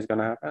you think is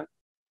gonna happen?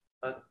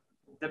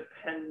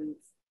 Depends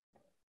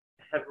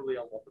heavily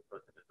on what the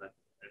person is.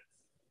 It's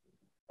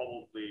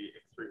probably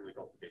extremely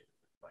complicated,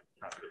 like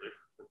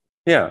calculation.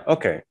 Yeah.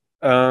 Okay.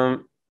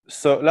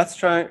 So let's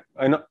try.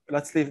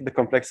 Let's leave the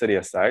complexity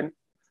aside.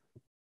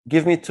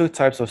 Give me two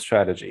types of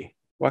strategy.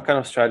 What kind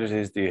of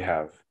strategies do you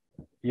have?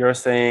 You're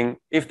saying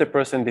if the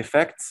person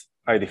defects,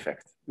 I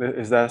defect.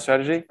 Is that a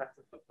strategy?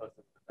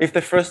 If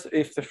the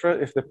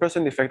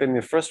person defected in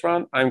the first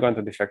round, I'm going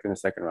to defect in the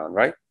second round,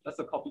 right? That's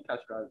a copycat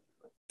strategy.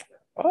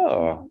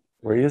 Oh,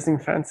 we're using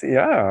fancy.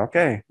 Yeah.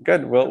 Okay.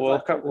 Good.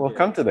 We'll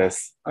come to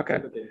this.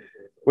 Okay.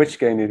 Which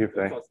game did you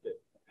play?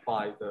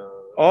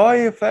 Oh,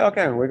 you play.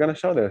 Okay, we're gonna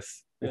show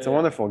this. It's a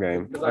wonderful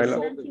game. I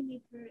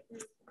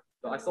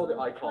saw the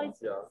icons.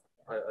 Yeah,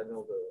 I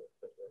know the.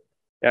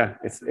 Yeah,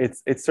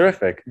 it's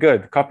terrific.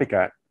 Good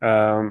copycat.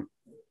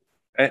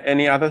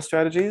 Any other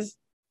strategies?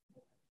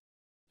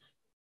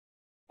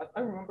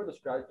 I remember the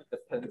strategy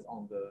depends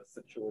on the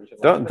situation.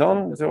 Don't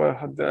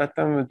let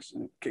them.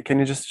 Can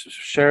you just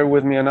share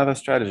with me another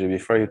strategy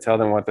before you tell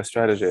them what the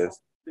strategy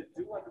is? They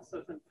do like a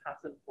certain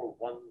pattern for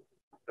 1/3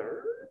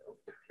 of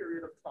the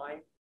period of time,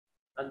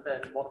 and then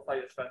modify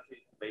your strategy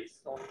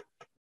based on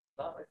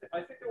that. I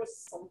think there was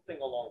something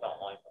along that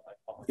line.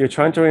 You're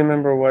trying to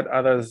remember what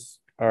others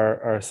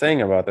are saying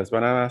about this,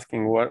 but I'm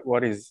asking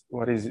what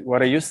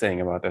are you saying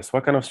about this?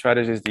 What kind of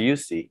strategies do you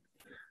see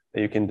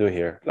that you can do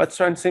here? Let's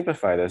try and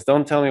simplify this.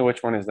 Don't tell me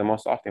which one is the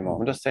most optimal.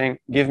 I'm just saying,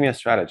 give me a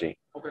strategy.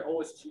 Okay,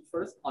 always cheat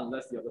first,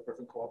 unless the other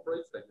person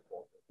cooperates, then you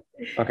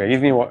cooperate. Okay,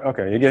 give me one.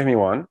 Okay, you give me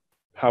one.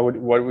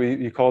 What would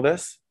you call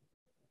this?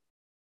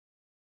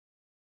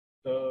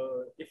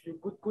 If you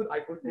good, I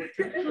good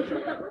too.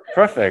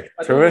 Perfect,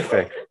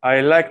 terrific.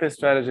 I like this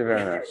strategy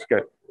very much.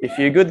 Good. If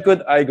you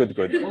good, I good.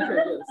 Okay,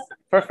 yes.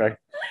 Perfect.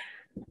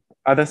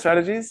 Other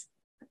strategies?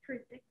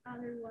 Predict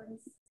other ones.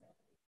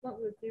 What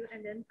we'll do,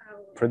 and then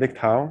I'll predict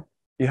how?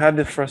 You had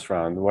the first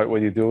round. What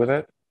would you do with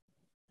it?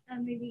 And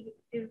maybe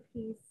if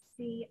he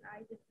see I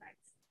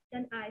defect,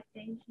 then I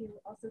think he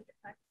will also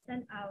defect.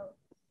 Then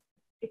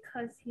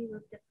because he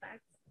will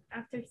defect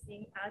after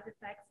seeing our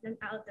defects, then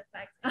I'll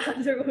defect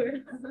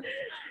afterwards.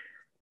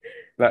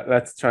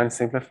 Let's try and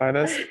simplify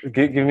this.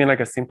 Give me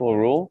like a simple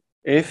rule.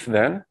 If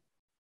then.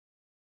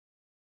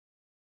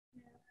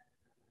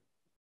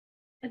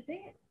 I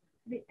think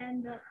the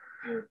end up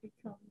will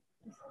become.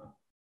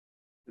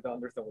 Did I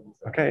understand what you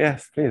said? Okay,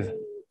 yes, please.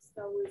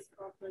 Start with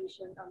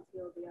cooperation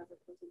until the other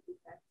person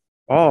defects.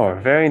 Oh,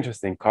 very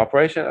interesting.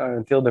 Cooperation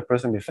until the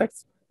person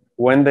defects.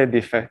 When they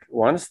defect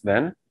once,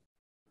 then?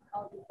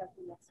 I'll defect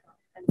the next one.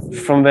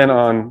 From then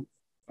on,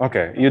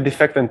 okay, you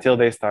defect until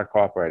they start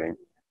cooperating.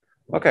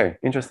 Okay,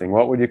 interesting.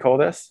 What would you call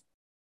this?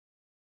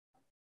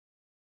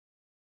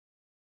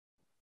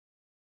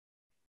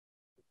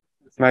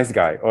 Nice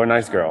guy or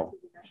nice girl.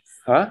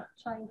 Huh?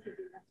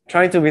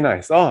 Trying to be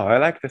nice. Oh, I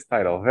like this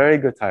title. Very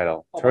good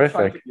title. How about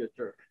trying Terrific. to be a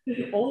jerk?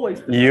 You always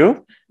defect.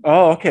 You?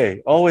 Oh,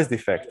 okay. Always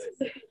defect.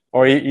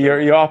 Or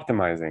you're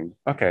optimizing.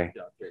 Okay.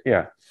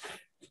 Yeah.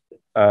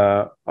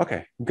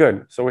 Okay,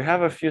 good. So we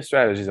have a few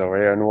strategies over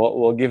here, and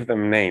we'll give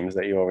them names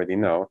that you already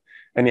know.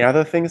 Any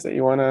other things that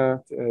you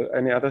wanna?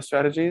 Any other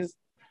strategies?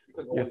 You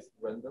can always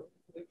random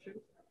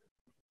choose.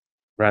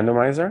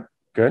 Randomizer.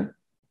 Good.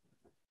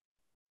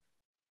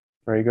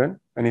 Very good.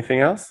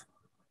 Anything else?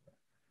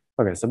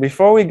 Okay. So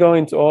before we go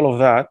into all of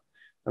that,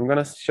 I'm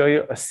gonna show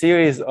you a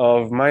series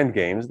of mind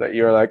games that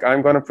you're like,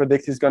 I'm gonna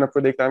predict. He's gonna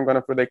predict. I'm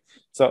gonna predict.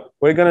 So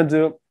we're gonna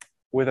do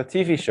with a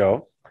TV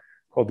show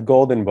called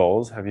Golden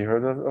Balls. Have you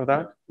heard of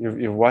that?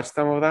 You've watched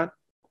some of that?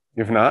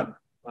 You've not?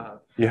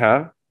 You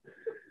have?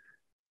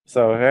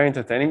 So very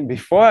entertaining.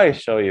 Before I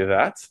show you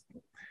that,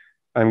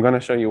 I'm going to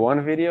show you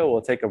one video.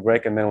 We'll take a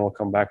break and then we'll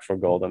come back for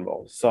Golden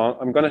Balls. So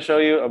I'm going to show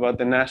you about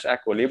the Nash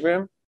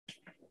equilibrium.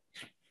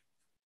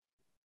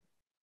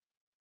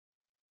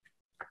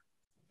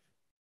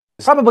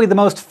 Probably the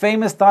most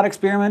famous thought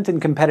experiment in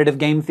competitive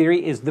game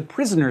theory is the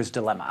prisoner's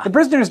dilemma. The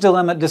prisoner's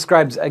dilemma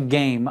describes a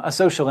game, a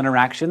social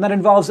interaction, that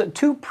involves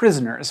two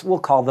prisoners. We'll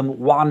call them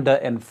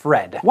Wanda and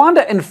Fred.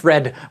 Wanda and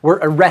Fred were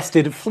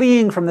arrested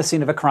fleeing from the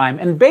scene of a crime,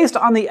 and based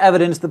on the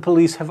evidence the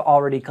police have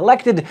already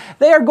collected,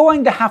 they are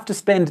going to have to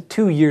spend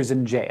 2 years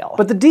in jail.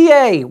 But the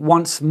DA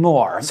wants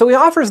more, so he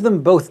offers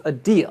them both a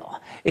deal.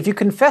 If you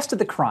confess to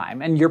the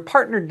crime and your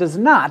partner does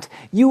not,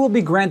 you will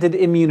be granted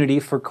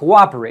immunity for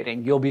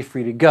cooperating. You'll be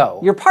free to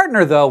go. Your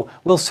partner, though,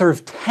 will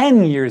serve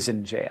 10 years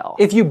in jail.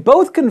 If you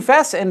both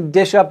confess and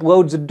dish up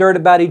loads of dirt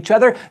about each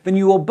other, then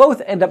you will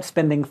both end up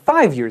spending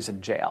 5 years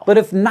in jail. But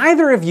if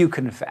neither of you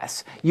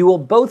confess, you will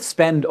both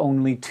spend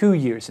only 2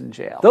 years in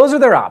jail. Those are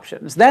their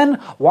options.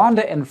 Then,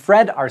 Wanda and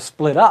Fred are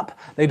split up.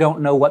 They don't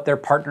know what their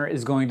partner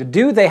is going to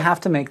do. They have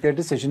to make their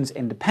decisions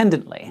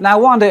independently. Now,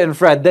 Wanda and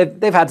Fred,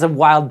 they've had some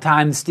wild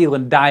times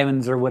stealing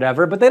diamonds or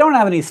whatever, but they don't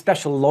have any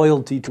special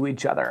loyalty to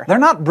each other. They're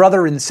not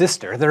brother and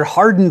sister. They're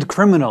hardened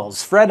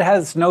criminals. Fred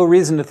has no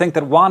reason to think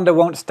that Wanda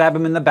won't stab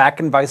him in the back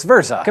and vice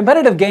versa.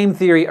 Competitive game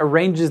theory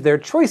arranges their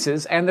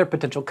choices and their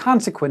potential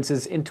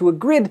consequences into a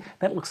grid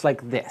that looks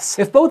like this.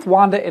 If both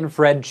Wanda and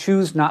Fred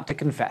choose not to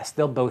confess,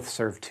 they'll both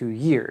serve 2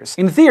 years.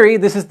 In theory,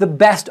 this is the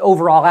best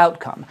overall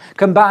outcome.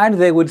 Combined,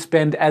 they would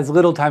spend as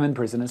little time in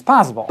prison as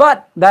possible.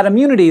 But that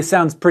immunity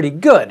sounds pretty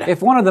good.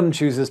 If one of them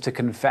chooses to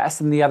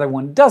confess and the other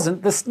one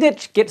doesn't, the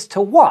snitch gets to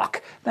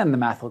walk. Then the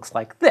math looks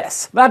like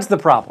this. That's the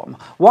problem.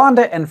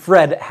 Wanda and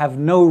Fred have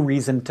no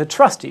reason to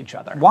trust each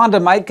other. Wanda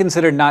might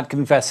consider not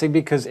confessing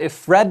because if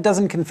Fred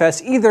doesn't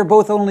confess either,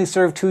 both only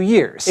serve 2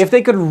 years. If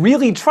they could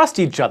really trust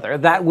each other,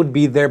 that would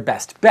be their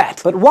best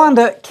bet. But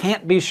Wanda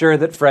can't be sure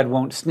that Fred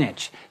won't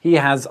snitch. He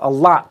has a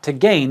lot to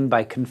gain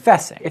by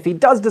confessing. If he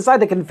does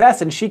decide to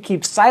confess and she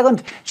keeps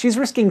silent, she's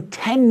risking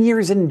 10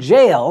 years in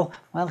jail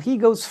while he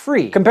goes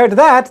free. Compared to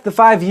that, the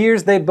 5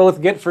 years they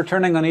both get for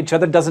turning on each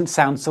other doesn't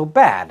sound so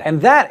bad.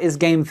 And that is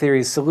game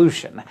theory's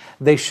solution.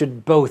 They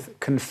should both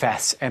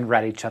confess and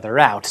rat each other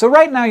out. So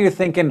right now you're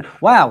thinking,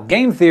 wow,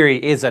 game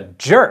theory is a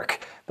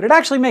jerk. But it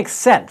actually makes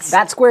sense.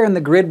 That square in the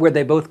grid where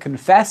they both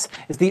confess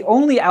is the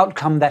only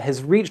outcome that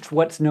has reached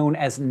what's known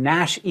as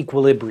Nash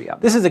equilibrium.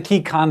 This is a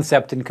key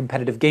concept in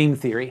competitive game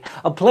theory.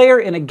 A player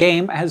in a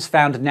game has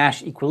found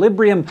Nash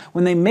equilibrium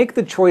when they make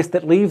the choice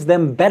that leaves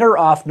them better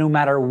off no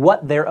matter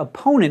what their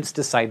opponents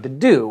decide to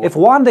do. If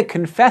Wanda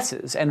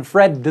confesses and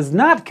Fred does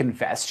not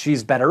confess,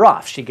 she's better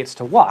off. She gets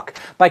to walk.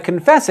 By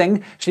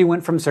confessing, she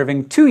went from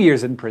serving 2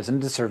 years in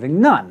prison to serving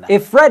none.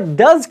 If Fred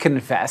does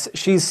confess,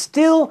 she's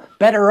still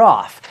better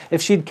off.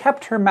 If she'd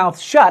kept her mouth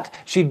shut,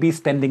 she'd be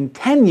spending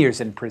 10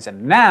 years in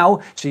prison.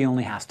 Now, she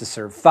only has to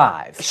serve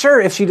 5. Sure,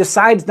 if she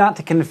decides not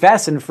to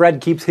confess and Fred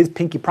keeps his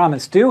pinky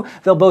promise too,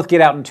 they'll both get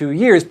out in 2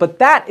 years, but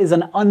that is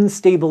an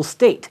unstable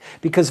state,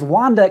 because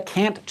Wanda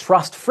can't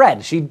trust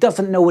Fred. She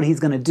doesn't know what he's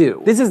gonna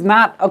do. This is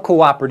not a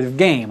cooperative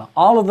game.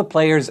 All of the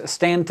players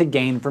stand to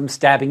gain from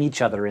stabbing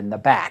each other in the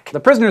back. The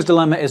prisoner's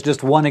dilemma is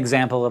just one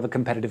example of a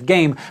competitive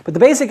game, but the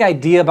basic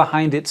idea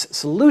behind its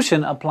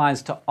solution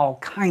applies to all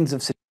kinds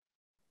of situations.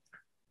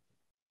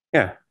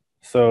 Yeah.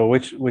 So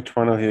which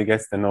one of you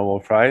gets the Nobel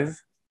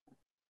Prize?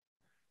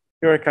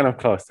 You were kind of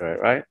close to it,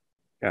 right?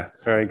 Yeah,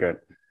 very good.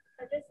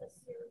 I just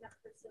assume that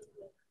person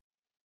will.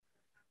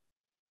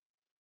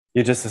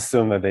 You just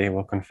assume that they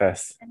will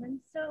confess. And then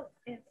so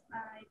if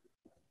I,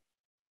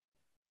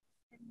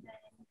 and then,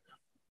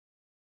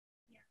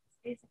 yeah, it's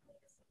basically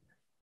the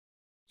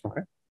same.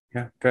 Okay.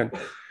 Yeah, good.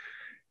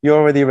 You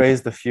already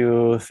raised a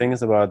few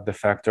things about the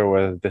factor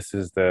whether this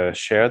is the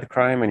shared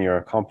crime and your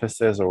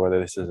accomplices or whether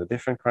this is a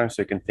different crime.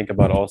 So you can think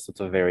about all sorts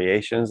of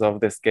variations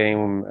of this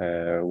game.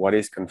 What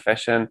is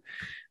confession?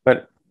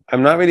 But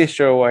I'm not really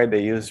sure why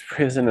they use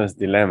prisoner's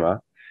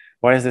dilemma.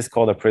 Why is this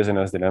called a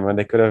prisoner's dilemma?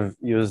 They could have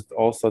used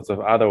all sorts of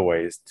other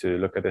ways to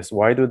look at this.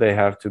 Why do they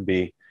have to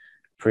be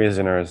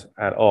prisoners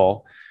at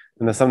all?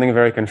 And there's something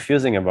very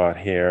confusing about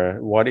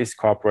here. What is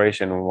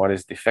cooperation and what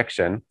is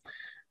defection?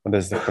 Well,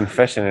 there's the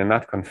confession and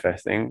not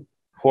confessing.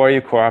 Who are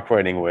you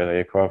cooperating with? Are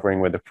you cooperating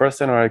with the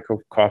person or are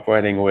you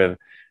cooperating with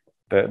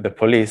the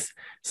police.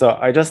 So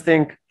I just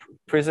think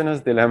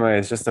prisoner's dilemma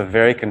is just a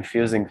very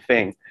confusing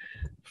thing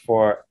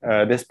for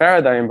this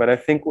paradigm. But I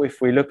think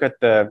if we look at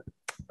the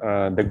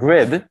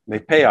grid, the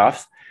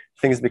payoffs,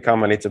 things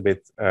become a little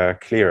bit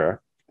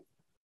clearer.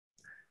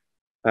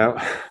 Now,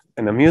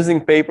 an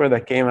amusing paper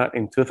that came out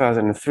in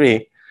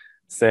 2003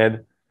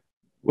 said,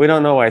 we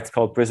don't know why it's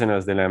called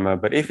prisoner's dilemma,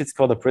 but if it's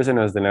called a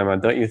prisoner's dilemma,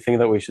 don't you think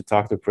that we should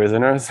talk to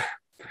prisoners?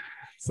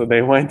 So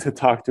they went to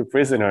talk to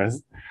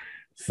prisoners.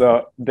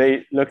 So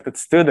they looked at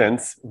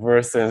students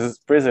versus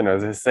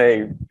prisoners and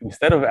say,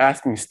 instead of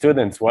asking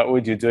students, what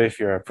would you do if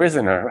you're a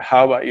prisoner?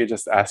 How about you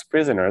just ask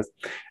prisoners?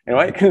 And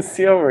what you can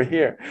see over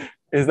here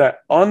is that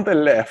on the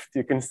left,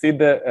 you can see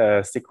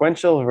the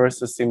sequential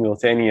versus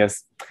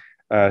simultaneous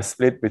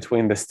split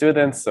between the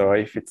students. So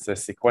if it's a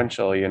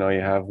sequential, you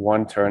have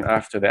one turn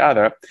after the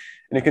other.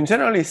 And you can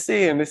generally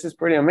see, and this is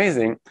pretty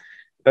amazing,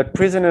 that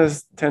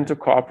prisoners tend to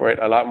cooperate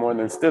a lot more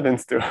than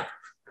students do.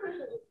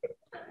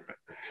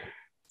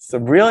 It's a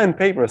brilliant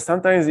paper.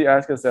 Sometimes you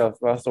ask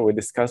yourself, also we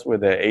discussed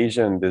with the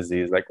Asian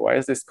disease, like why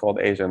is this called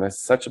Asian? There's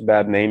such a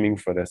bad naming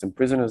for this. And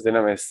prisoner's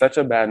dilemma is such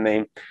a bad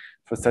name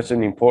for such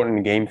an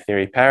important game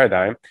theory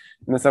paradigm.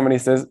 And then somebody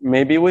says,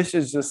 maybe we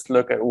should just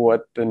look at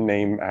what the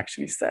name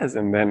actually says,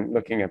 and then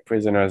looking at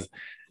prisoners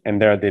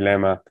and their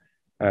dilemma.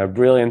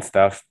 Brilliant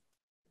stuff.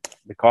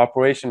 The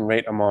cooperation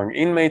rate among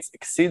inmates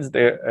exceeds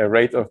the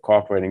rate of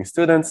cooperating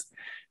students.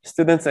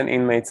 Students and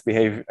inmates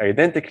behave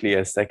identically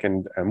as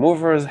second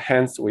movers.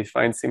 Hence, we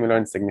find similar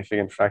and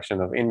significant fraction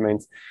of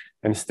inmates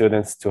and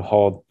students to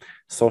hold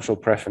social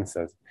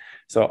preferences.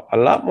 So a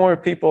lot more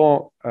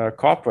people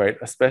cooperate,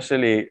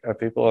 especially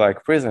people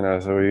like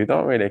prisoners, who you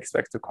don't really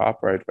expect to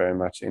cooperate very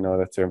much in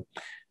order to.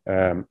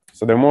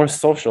 So they're more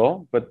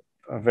social, but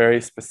a very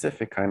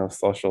specific kind of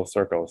social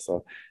circle.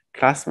 So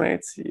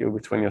classmates,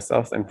 between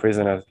yourselves and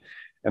prisoners,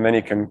 and then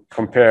you can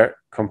compare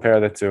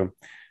the two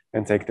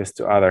and take this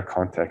to other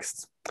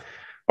contexts.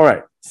 All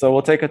right, so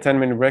we'll take a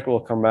 10-minute break. We'll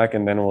come back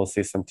and then we'll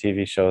see some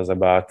TV shows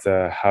about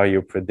how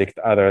you predict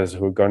others,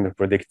 who are going to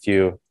predict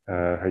you,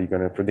 how you're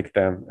going to predict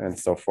them, and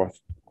so forth.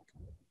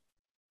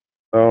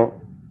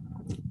 So,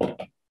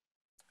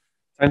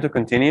 time to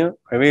continue.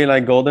 I really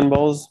like golden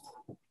balls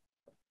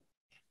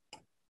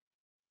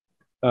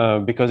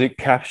because it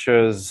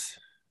captures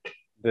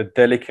the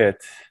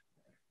delicate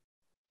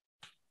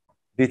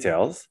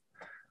details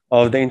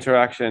of the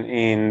interaction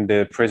in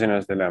the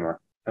prisoner's dilemma.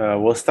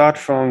 We'll start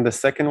from the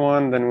second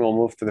one, then we'll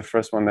move to the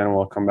first one, then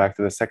we'll come back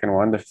to the second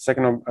one. The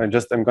second one, I'm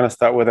going to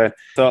start with it.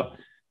 So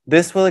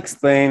this will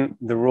explain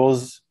the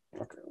rules.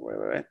 Okay,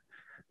 wait.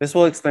 This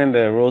will explain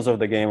the rules of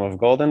the game of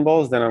golden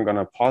balls. Then I'm going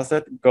to pause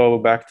it, go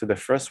back to the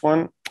first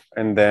one,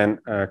 and then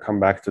come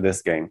back to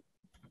this game.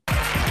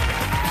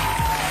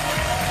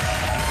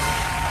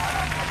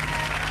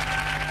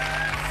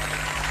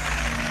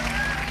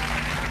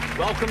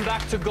 Welcome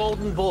back to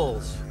Golden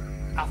Balls.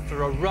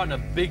 After a run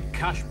of big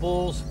cash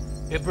balls,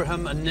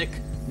 Ibrahim and Nick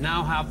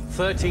now have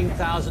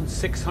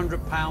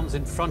 £13,600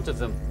 in front of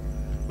them.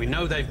 We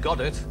know they've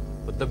got it,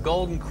 but the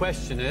golden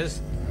question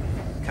is,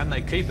 can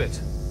they keep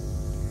it?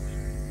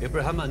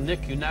 Ibrahim and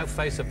Nick, you now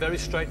face a very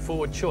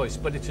straightforward choice,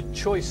 but it's a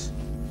choice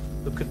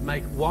that could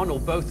make one or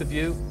both of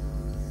you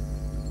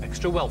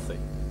extra wealthy,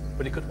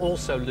 but it could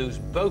also lose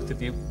both of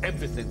you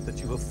everything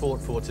that you have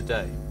fought for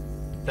today.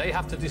 They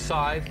have to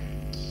decide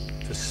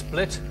to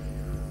split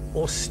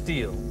or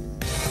steal.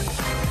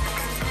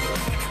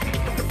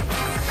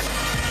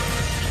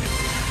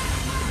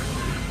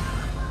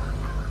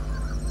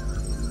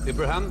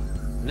 Ibrahim,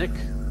 Nick,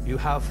 you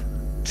have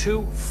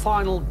two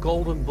final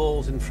golden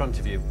balls in front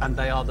of you, and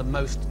they are the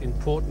most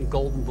important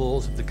golden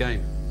balls of the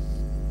game.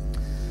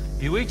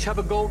 You each have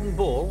a golden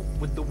ball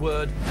with the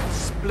word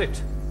split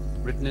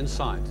written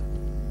inside.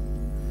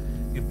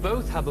 You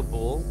both have a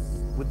ball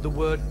with the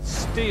word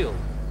steal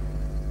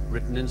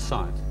written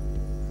inside.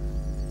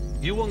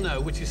 You will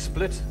know which is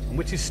split and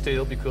which is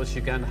steal because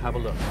you can have a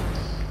look.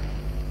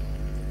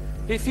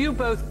 If you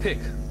both pick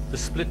the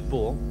split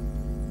ball,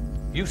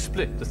 you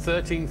split the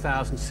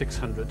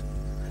 13,600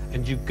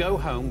 and you go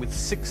home with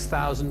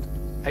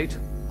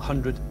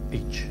 6,800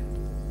 each.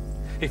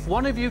 If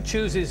one of you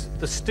chooses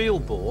the steal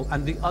ball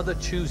and the other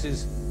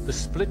chooses the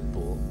split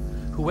ball,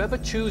 whoever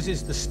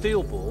chooses the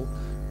steal ball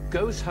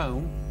goes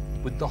home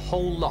with the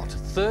whole lot,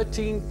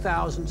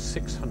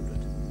 13,600.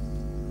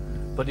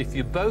 But if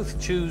you both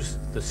choose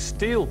the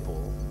steal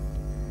ball,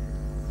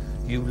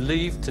 you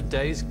leave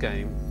today's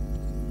game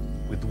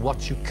with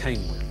what you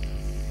came with,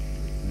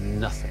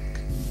 nothing.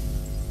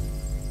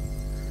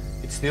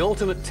 It's the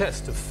ultimate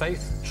test of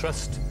faith,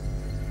 trust,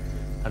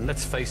 and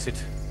let's face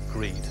it,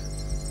 greed.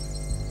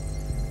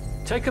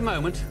 Take a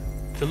moment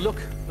to look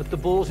at the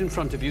balls in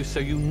front of you so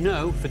you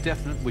know for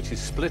definite which is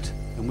split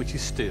and which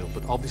is steal,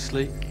 but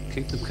obviously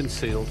keep them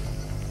concealed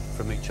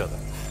from each other.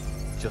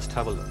 Just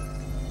have a look.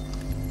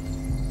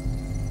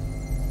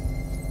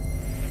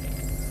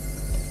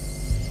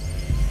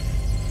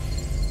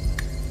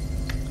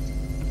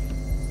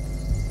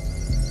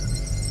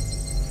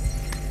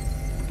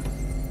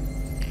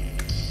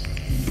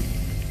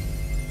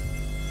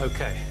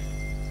 Okay,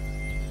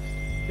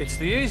 It's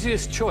the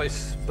easiest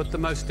choice, but the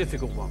most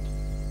difficult one.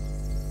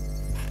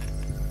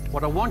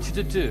 What I want you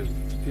to do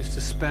is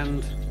to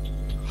spend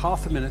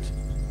half a minute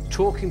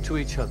talking to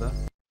each other.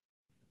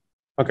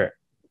 Okay,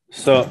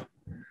 so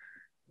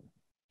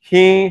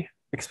he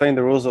explained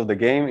the rules of the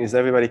game. Is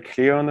everybody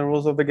clear on the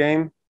rules of the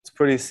game? It's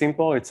pretty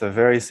simple. It's a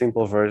very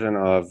simple version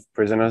of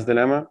Prisoner's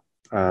Dilemma.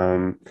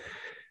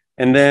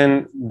 And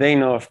then they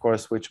know, of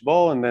course, which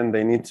ball, and then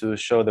they need to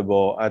show the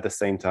ball at the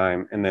same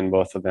time, and then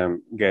both of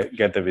them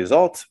get the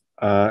result.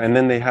 And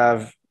then they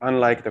have,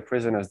 unlike the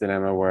Prisoner's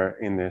Dilemma, where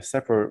in the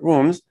separate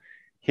rooms,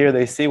 here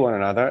they see one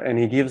another, and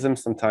he gives them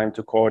some time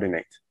to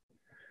coordinate.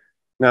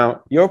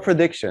 Now, your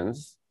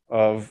predictions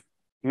of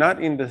not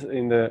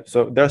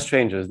so they're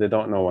strangers, they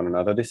don't know one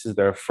another. This is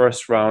their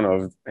first round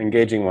of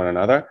engaging one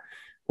another.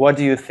 What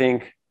do you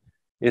think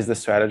is the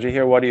strategy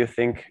here? What do you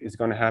think is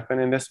going to happen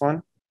in this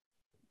one?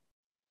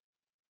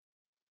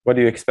 What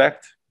do you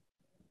expect?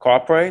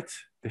 Cooperate,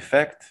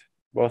 defect,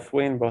 both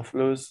win, both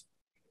lose?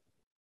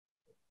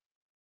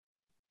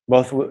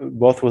 Both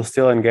will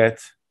steal and get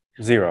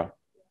 0.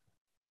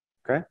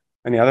 Okay,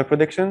 any other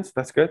predictions?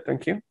 That's good,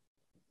 thank you.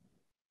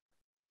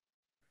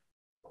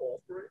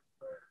 Cooperate.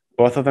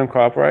 Both of them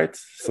cooperate.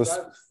 So,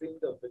 I've seen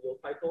the video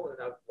title and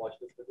I've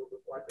watched this video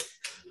before.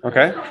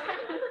 Okay,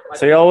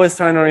 so you're always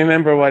trying to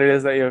remember what it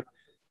is that you.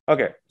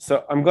 Okay,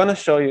 so I'm going to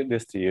show you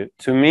this to you.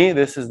 To me,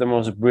 this is the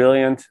most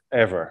brilliant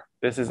ever.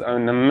 This is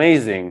an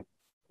amazing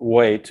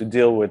way to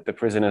deal with the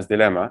Prisoner's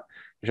Dilemma,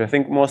 which I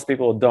think most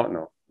people don't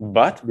know.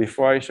 But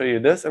before I show you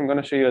this, I'm going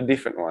to show you a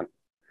different one.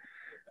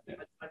 I think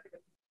I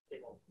just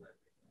came up with that.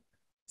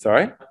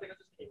 Sorry? I think I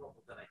just came up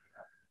with that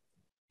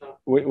idea.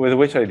 With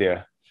which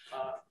idea?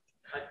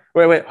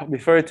 Wait,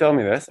 before you tell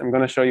me this, I'm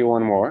going to show you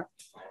one more,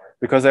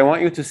 because I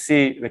want you to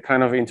see the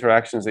kind of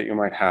interactions that you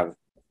might have.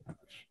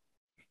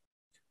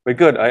 But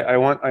good, I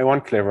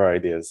want clever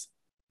ideas.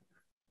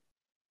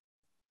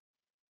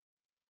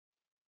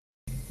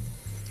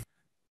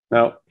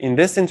 Now, in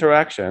this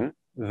interaction,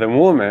 the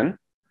woman,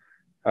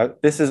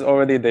 this is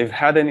already, they've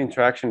had an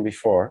interaction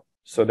before,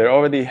 so they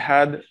already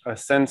had a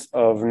sense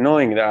of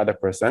knowing the other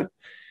person,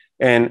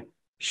 and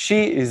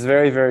she is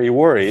very, very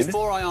worried.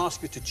 Before I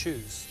ask you to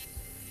choose,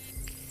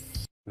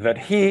 that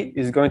he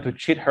is going to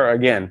cheat her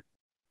again.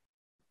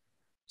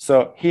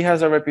 So he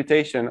has a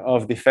reputation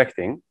of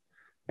defecting,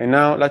 and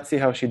now let's see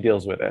how she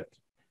deals with it.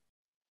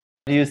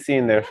 What do you see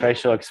in their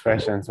facial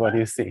expressions? What do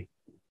you see?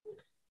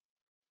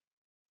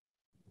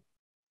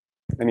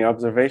 Any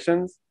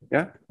observations?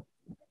 Yeah?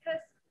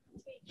 Because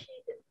she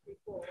cheated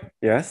before.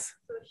 Yes?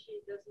 So she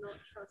does not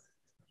trust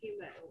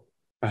him at all.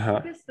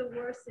 Uh-huh. Because the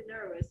worst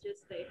scenario is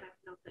just they have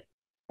nothing.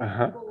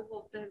 Uh-huh. Both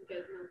of them get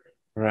nothing.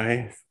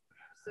 Right.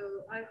 So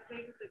I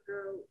think the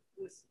girl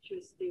would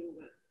choose steal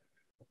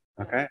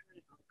with. Okay.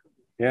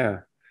 Yeah.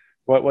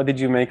 What did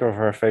you make of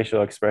her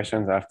facial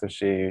expressions after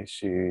she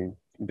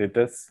did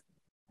this?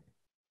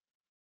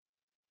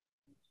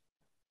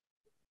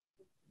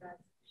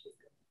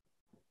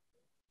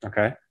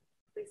 Okay.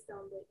 Based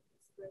on the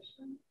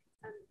expression,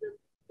 and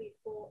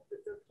before the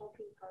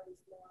talking part is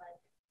more like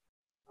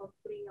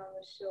putting on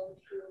a show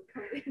to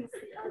convince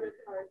the other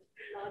part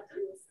not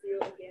to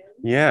steal again.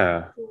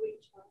 Yeah.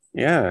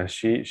 Yeah,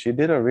 she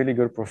did a really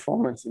good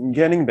performance in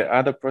getting the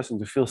other person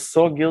to feel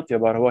so guilty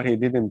about what he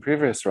did in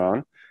previous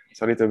round.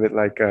 It's a little bit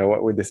like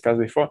what we discussed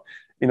before,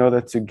 in order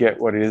to get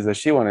what it is that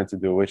she wanted to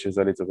do, which is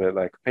a little bit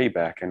like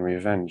payback and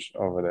revenge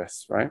over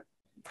this, right?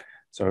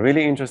 So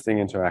really interesting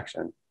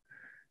interaction.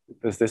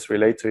 Does this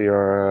relate to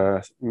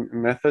your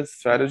method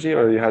strategy,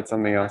 or you had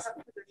something else? I have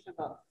a prediction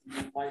that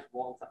you might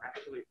want to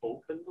actually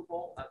open the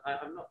ball.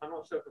 I'm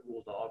not sure if the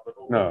rules are, but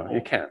no,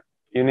 you can't.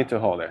 You need to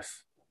hold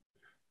this.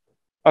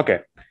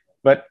 Okay,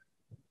 but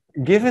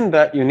given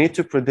that you need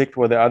to predict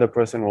what the other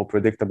person will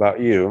predict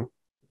about you,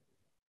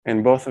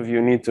 and both of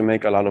you need to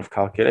make a lot of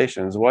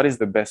calculations, what is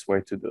the best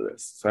way to do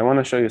this? So I want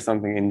to show you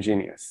something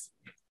ingenious.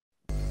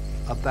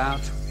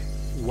 About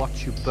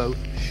what you both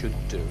should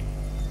do.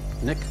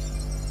 Nick?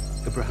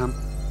 Ibrahim?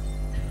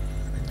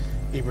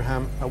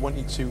 Ibrahim, I want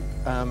you to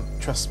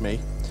trust me.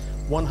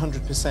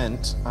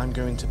 100% I'm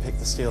going to pick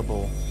the steel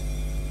ball.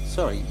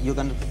 Sorry, you're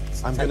going to...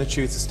 I'm going to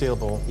choose the steel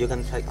ball. You're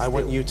going to take I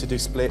want you to do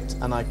split,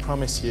 and I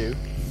promise you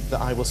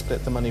that I will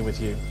split the money with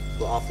you.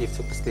 Well, after you've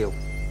took the steel?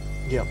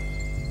 Yeah.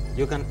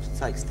 You're going to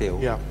take steel?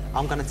 Yeah.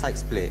 I'm going to take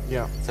split?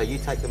 Yeah. So you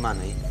take the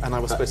money? And I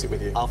will split it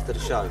with you. After the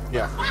show?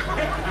 Yeah.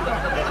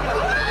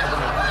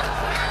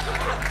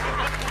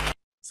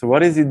 So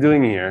what is he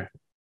doing here?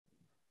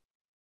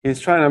 He's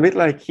trying, a bit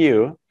like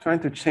you, trying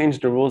to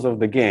change the rules of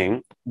the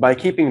game by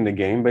keeping the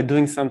game, by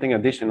doing something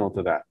additional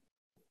to that.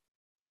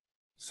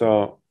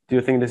 So do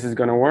you think this is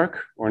going to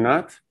work or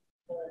not?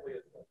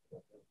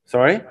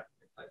 Sorry? I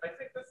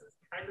think this is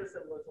kind of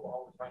similar to what I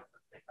was trying to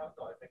think out,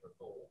 so I think it's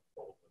all.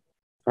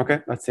 Okay,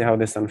 let's see how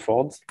this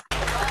unfolds.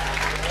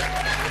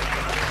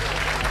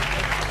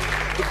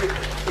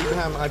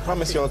 Ibrahim, I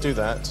promise you I'll do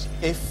that.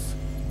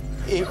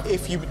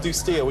 If you do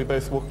steal, we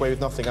both walk away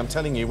with nothing. I'm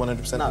telling you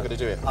 100% I'm going to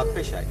do it. I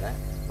appreciate that.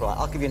 Right,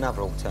 I'll give you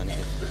another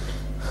alternative.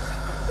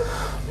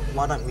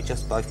 Why don't we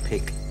just both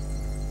pick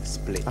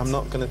split. I'm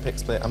not going to pick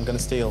split. I'm going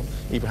to steal.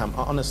 Ibrahim,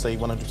 honestly,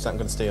 100% I'm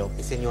going to steal.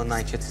 It's in your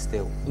nature to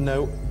steal.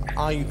 No,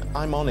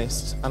 I'm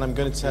honest, and I'm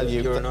going to tell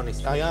you. You're an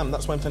honest I man. am.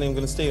 That's why I'm telling you I'm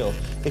going to steal.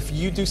 If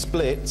you do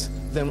split,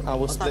 then I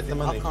will split the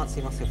money. I can't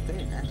see myself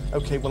doing that.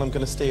 Okay, well, I'm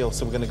going to steal,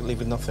 so we're going to leave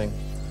with nothing.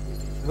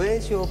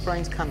 Where's your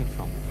brains coming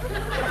from?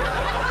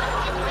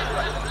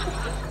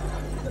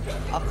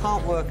 I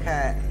can't work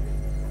out.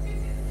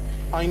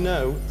 I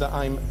know that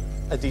I'm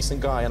a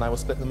decent guy, and I will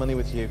split the money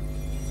with you.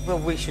 Well,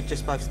 we should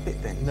just both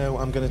split then. No,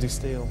 I'm going to do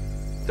steal.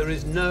 There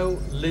is no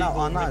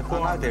legal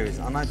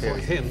requirement for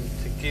him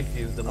to give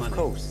you the money. Of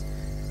course.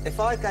 If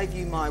I gave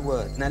you my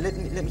word, now let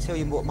me tell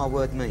you what my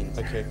word means.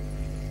 Okay.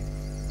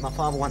 My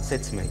father once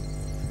said to me,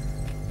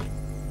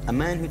 a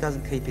man who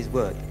doesn't keep his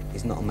word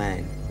is not a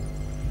man.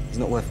 He's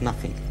not worth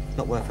nothing.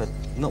 Not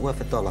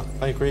worth a dollar.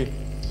 I agree.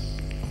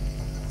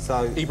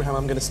 So, Ibrahim,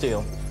 I'm going to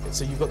steal.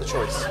 So you've got the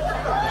choice.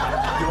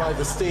 You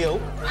either steal,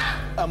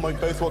 and we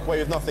both walk away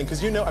with nothing,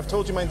 because you know I've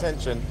told you my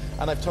intention,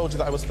 and I've told you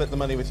that I will split the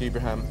money with you,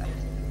 Ibrahim.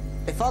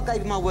 if I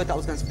gave you my word that I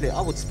was going to split,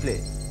 I would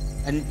split.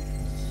 And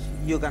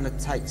you're going to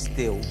take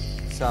steal,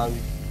 so...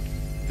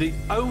 The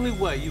only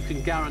way you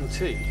can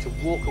guarantee to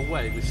walk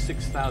away with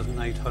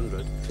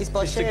 6,800 is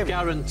to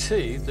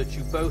guarantee that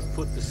you both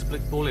put the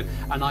split ball in.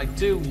 And I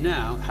do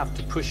now have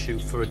to push you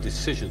for a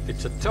decision.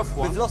 It's a tough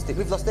one. We've lost it.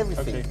 We've lost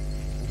everything. Okay,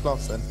 we've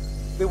lost then.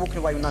 We're walking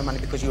away with no money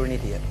because you're an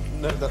idiot.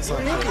 No, that's you're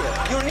not an true.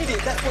 idiot. You're an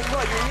idiot. That's what you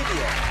are. You're an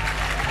idiot.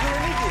 You're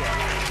an idiot.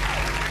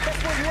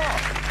 That's what you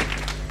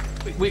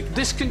are.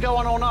 This can go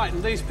on all night,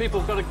 and these people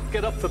have got to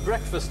get up for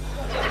breakfast.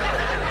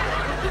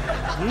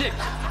 Nick,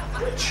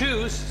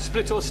 choose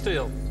split or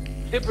steal.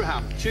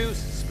 Ibrahim, choose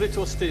split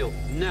or steal.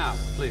 Now,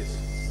 please.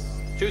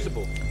 Choose a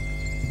ball.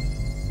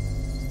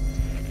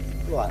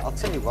 Right, I'll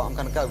tell you what, I'm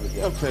going to go with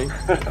you. Okay.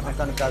 I'm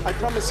going to go with I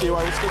promise you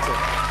I will split it.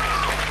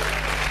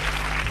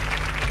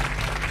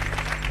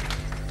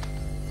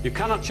 You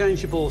cannot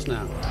change your balls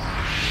now.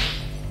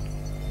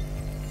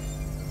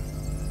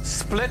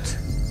 Split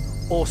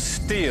or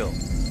steal?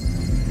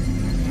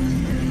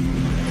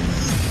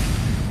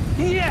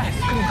 Yes!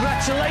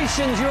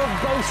 Congratulations, you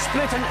have both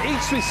split and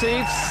each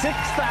received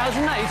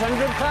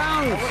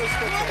 £6,800.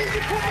 Why did you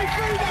put me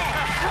through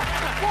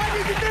that? Why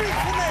did you do it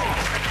for me?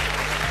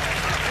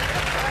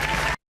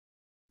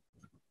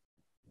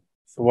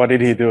 So what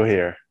did he do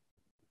here?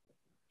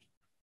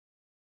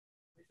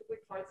 Basically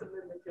try to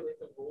manipulate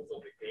the rules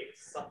of the game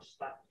such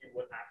that you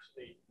would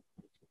actually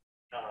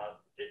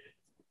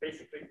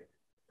basically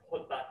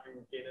put that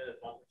you gain an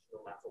advantage no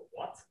matter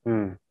what.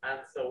 And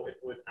so it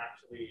would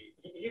actually,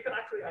 you can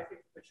actually, I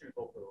think, choose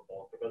both of them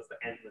all because the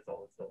end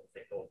result is still the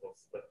same, they'll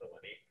split the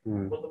money.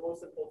 But the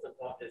most important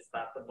part is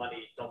that the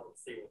money doesn't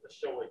stay with the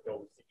show, it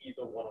goes to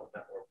either one of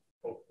them or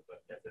both of them.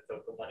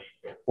 So the money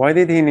goes. Why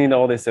did he need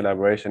all this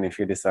elaboration if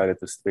he decided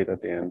to split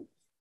at the end?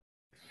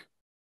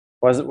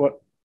 Was it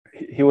what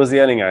he was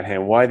yelling at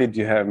him? Why did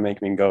you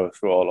make me go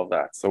through all of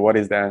that? So what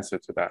is the answer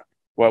to that?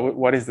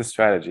 What is the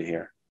strategy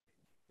here?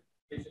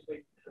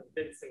 Basically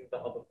convincing the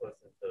other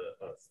person to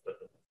split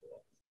them.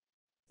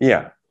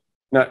 Yeah,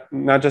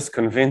 not just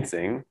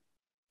convincing,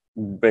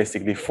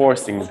 basically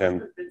forcing them.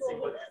 Convincing,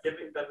 but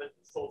giving them a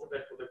sort of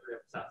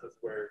equilibrium status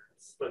where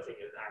splitting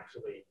is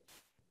actually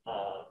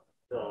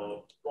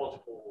the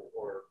logical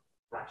or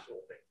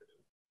rational thing to do.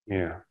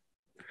 Yeah.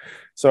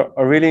 So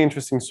a really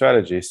interesting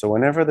strategy. So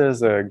whenever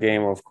there's a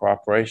game of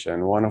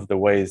cooperation, one of the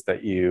ways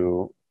that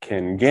you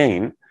can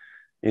gain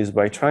is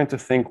by trying to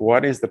think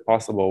what is the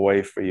possible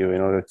way for you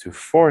in order to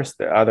force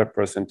the other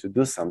person to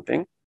do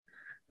something.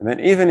 And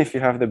then even if you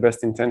have the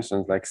best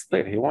intentions, like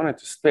split, he wanted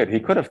to split. He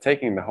could have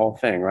taken the whole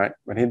thing, right?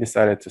 But he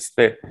decided to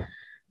split.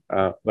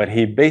 But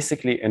he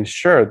basically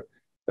ensured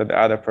that the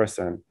other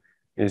person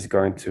is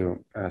going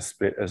to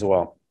split as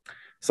well.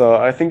 So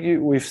I think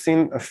we've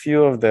seen a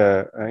few of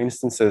the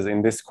instances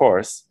in this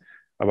course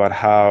about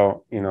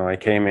how, I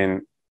came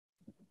in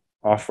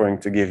offering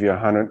to give you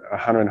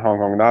 100 Hong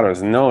Kong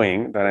dollars,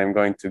 knowing that I'm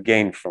going to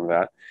gain from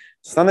that.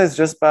 Sometimes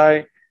just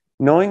by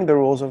knowing the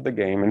rules of the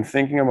game and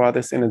thinking about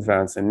this in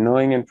advance and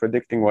knowing and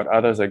predicting what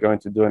others are going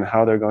to do and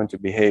how they're going to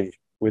behave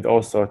with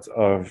all sorts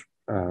of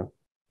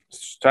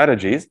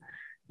strategies,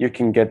 you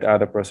can get the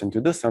other person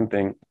to do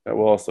something that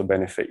will also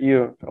benefit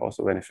you,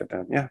 also benefit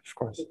them. Yeah, of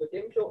course. Did the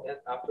game show end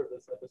after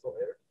this episode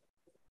aired?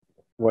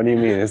 What do you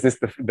mean? Is this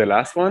the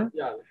last one?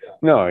 Yeah.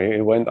 No,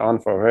 it went on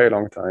for a very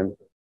long time.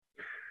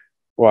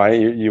 Why?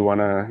 You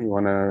wanna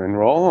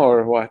enroll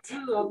or what?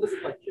 No, I'm just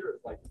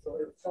curious. So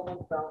if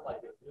someone found a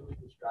really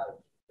good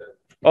strategy, then...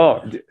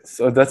 Oh,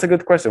 so that's a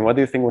good question. What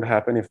do you think would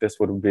happen if this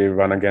would be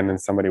run again and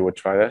somebody would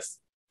try this?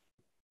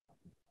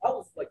 I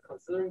was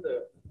considering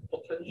the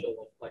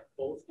potential of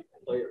both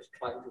players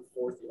trying to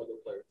force the other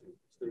player to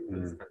do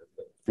this kind of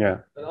thing.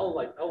 Yeah. And I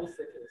was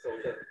thinking, so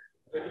then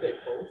maybe they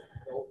both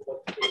know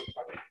what to do.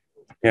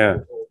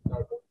 Yeah.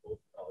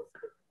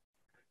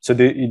 So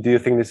do you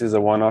think this is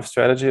a one-off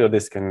strategy, or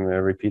this can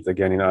repeat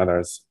again in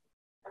others?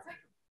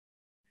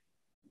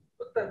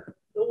 But then it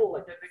will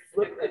it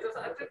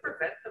doesn't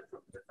prevent them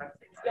from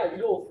defending. Yeah,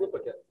 you will flip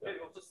again.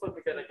 It will just flip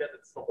again.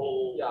 It's the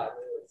whole. Yeah,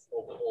 it's the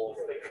whole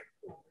thing.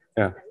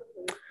 Yeah.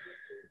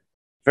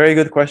 Very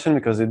good question,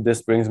 because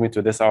this brings me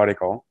to this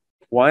article.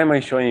 Why am I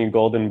showing you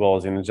golden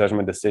balls in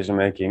judgment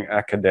decision-making,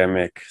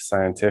 academic,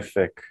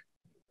 scientific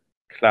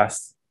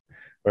class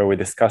where we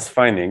discuss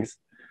findings?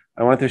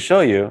 I want to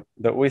show you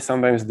that we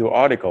sometimes do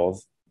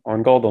articles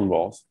on golden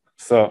balls.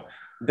 So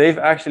they've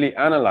actually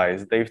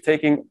analyzed, they've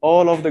taken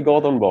all of the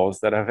golden balls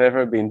that have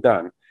ever been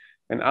done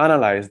and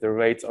analyzed the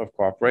rates of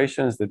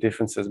cooperations, the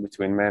differences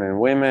between men and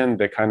women,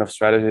 the kind of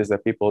strategies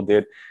that people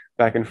did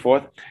back and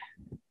forth.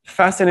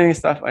 Fascinating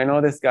stuff. I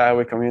know this guy,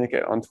 we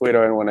communicate on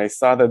Twitter, and when I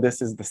saw that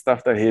this is the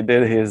stuff that he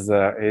did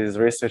his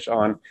research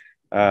on,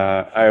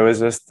 I was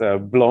just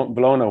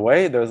blown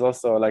away. There's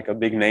also like a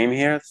big name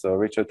here. So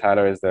Richard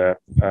Thaler is the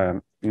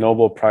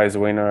Nobel Prize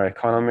winner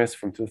economist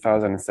from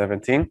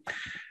 2017.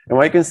 And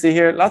what you can see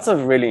here, lots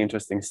of really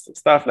interesting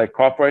stuff, like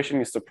cooperation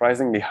is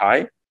surprisingly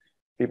high.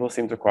 People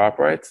seem to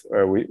cooperate,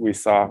 or we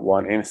saw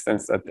one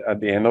instance at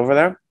the end over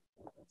there.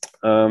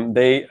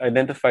 They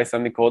identify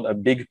something called a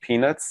big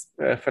peanuts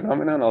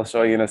phenomenon. I'll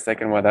show you in a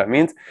second what that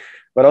means.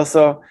 But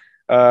also,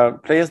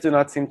 players do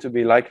not seem to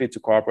be likely to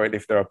cooperate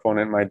if their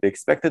opponent might be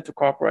expected to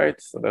cooperate.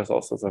 So there's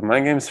all sorts of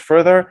mind games.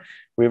 Further,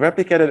 we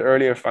replicated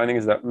earlier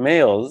findings that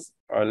males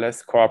are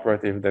less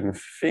cooperative than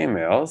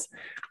females,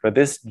 but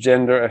this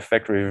gender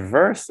effect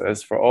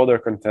reverses for older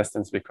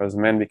contestants because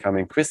men become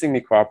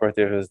increasingly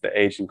cooperative as the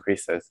age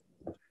increases.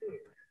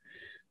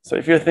 So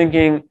if you're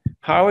thinking,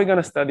 how are we going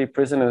to study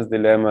prisoner's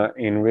dilemma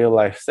in real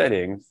life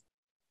settings?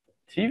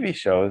 TV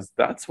shows,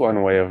 that's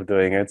one way of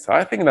doing it. So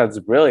I think that's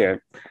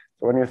brilliant.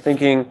 So when you're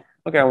thinking,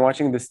 okay, I'm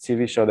watching this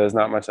TV show, there's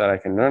not much that I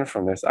can learn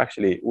from this.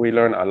 Actually, we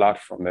learn a lot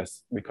from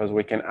this because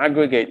we can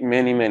aggregate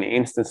many, many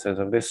instances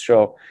of this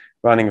show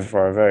running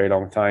for a very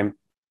long time.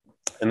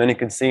 And then you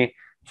can see,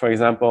 for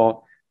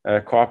example,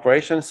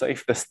 cooperation. So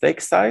if the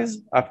stake size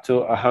up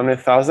to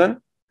 100,000,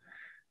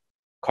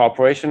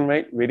 cooperation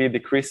rate really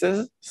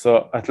decreases.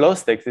 So at low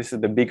stakes, this is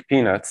the big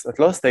peanuts. At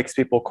low stakes,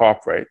 people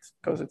cooperate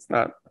because it's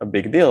not a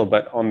big deal.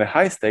 But on the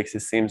high stakes,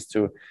 it seems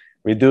to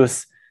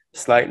reduce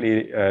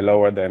slightly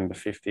lower than the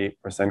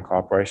 50%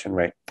 cooperation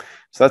rate.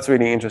 So that's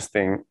really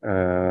interesting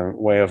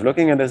way of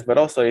looking at this. But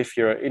also, if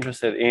you're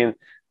interested in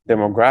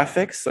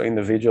demographics, so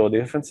individual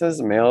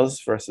differences,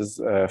 males versus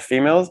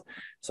females.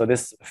 So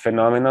this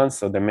phenomenon,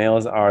 so the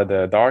males are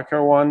the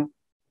darker one,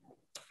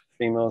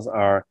 females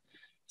are.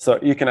 So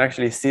you can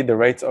actually see the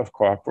rates of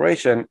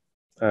cooperation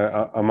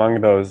among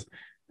those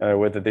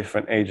with the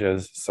different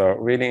ages. So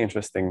really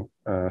interesting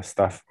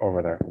stuff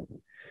over there.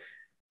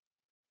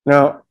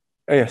 Now,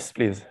 yes,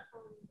 please.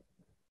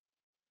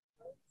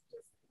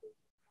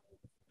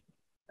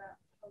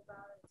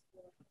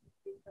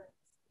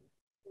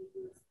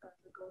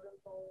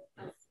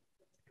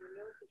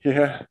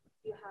 Yeah.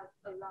 You have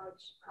a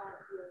large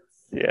audience.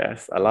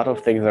 Yes, a lot of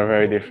things are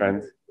very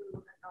different.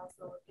 And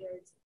also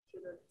airs to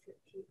the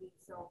TV,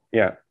 so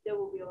yeah, there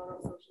will be a lot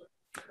of social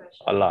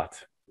pressure. A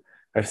lot.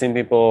 I've seen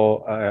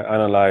people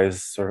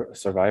analyze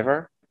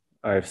Survivor.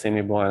 I've seen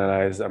people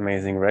analyze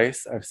Amazing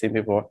Race. I've seen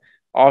people,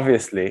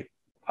 obviously,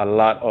 a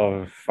lot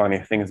of funny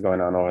things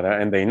going on over there,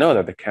 and they know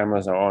that the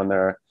cameras are on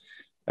there.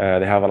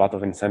 They have a lot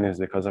of incentives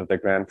because of the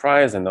grand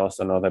prize, and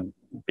also know that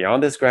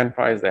beyond this grand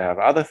prize, they have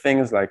other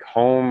things like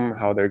home,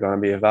 how they're going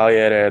to be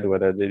evaluated,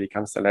 whether they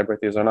become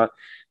celebrities or not.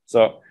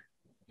 So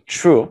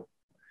true,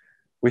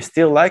 we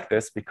still like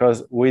this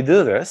because we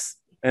do this,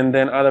 and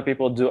then other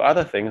people do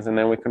other things, and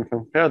then we can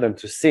compare them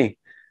to see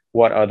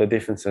what are the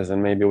differences,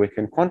 and maybe we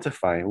can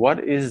quantify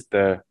what is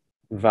the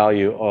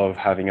value of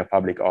having a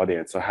public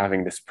audience or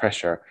having this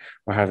pressure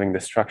or having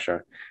this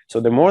structure.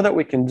 So the more that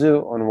we can do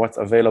on what's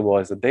available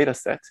as a data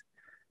set,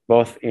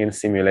 both in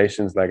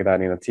simulations like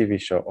that in a TV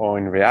show or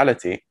in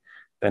reality,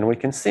 then we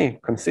can see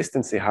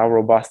consistency, how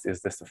robust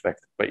is this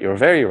effect. But you're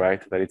very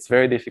right that it's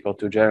very difficult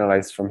to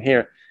generalize from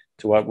here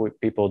to what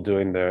people do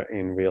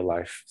in real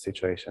life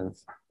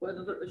situations. Well,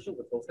 another issue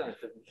with those kind of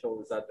TV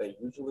shows is that they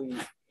usually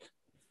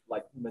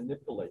like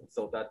manipulate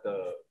so that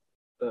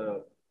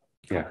the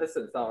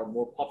contestants that are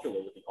more popular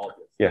with the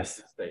audience.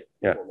 Yes. Stay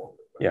yeah. for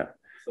longer, right? Yeah.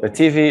 The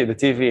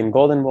TV in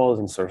Golden Balls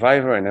and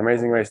Survivor and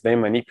Amazing Race, they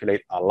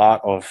manipulate a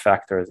lot of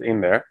factors in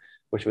there,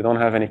 which we don't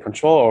have any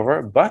control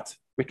over, but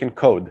we can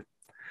code.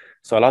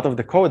 So a lot of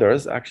the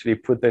coders actually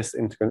put this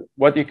into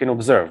what you can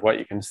observe, what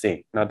you can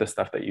see, not the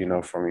stuff that you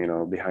know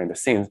from, behind the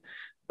scenes,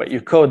 but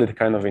you code the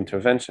kind of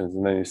interventions,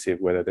 and then you see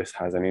whether this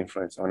has an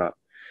influence or not.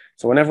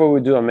 So whenever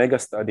we do a meta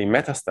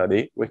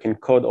study, we can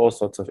code all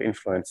sorts of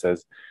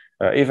influences.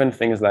 Even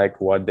things like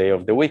what day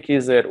of the week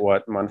is it,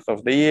 what month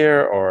of the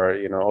year, or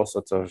all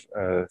sorts of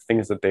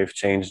things that they've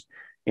changed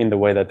in the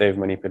way that they've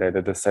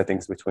manipulated the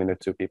settings between the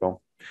two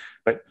people.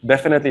 But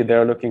definitely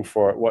they're looking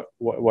for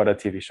what a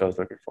TV show is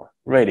looking for.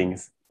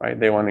 Ratings, right?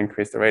 They want to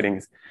increase the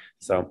ratings.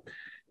 So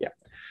yeah.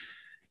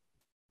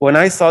 When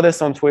I saw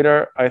this on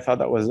Twitter, I thought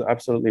that was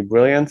absolutely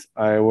brilliant.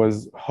 I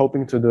was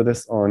hoping to do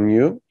this on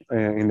you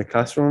in the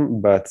classroom,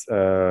 but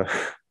the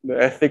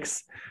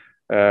ethics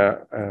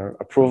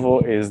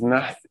approval is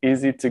not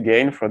easy to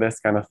gain for this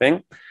kind of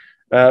thing.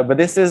 But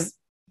this is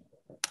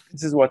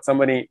what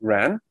somebody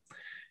ran.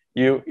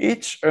 You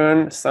each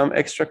earn some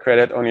extra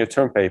credit on your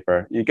term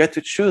paper. You get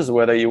to choose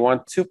whether you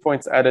want 2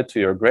 points added to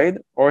your grade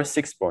or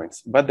 6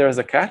 points. But there's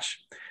a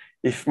catch.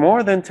 If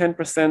more than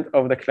 10%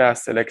 of the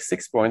class selects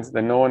 6 points,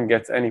 then no one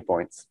gets any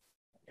points.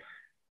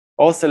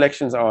 All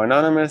selections are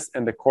anonymous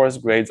and the course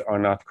grades are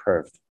not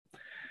curved.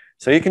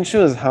 So you can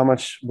choose how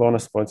much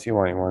bonus points you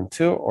want. You want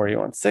 2 or you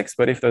want 6,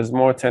 but if there's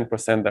more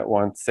 10% that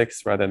want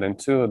 6 rather than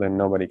 2, then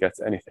nobody gets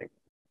anything.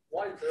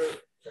 Why is there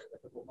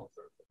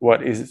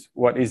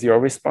What is your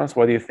response?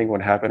 What do you think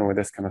would happen with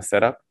this kind of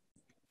setup?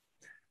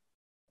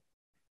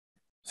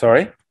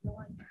 Sorry?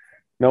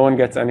 No one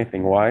gets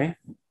anything. Why?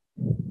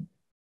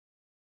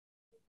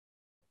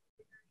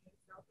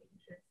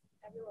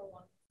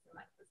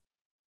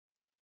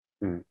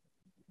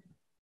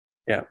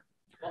 Yeah.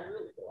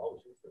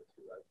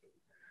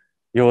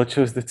 You will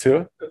choose the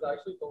 2?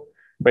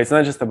 But it's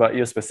not just about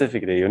you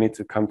specifically. You need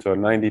to come to a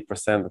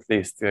 90% at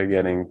least to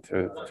getting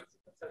to.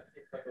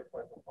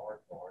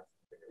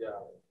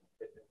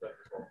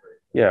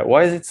 Yeah,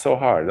 why is it so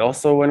hard?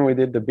 Also, when we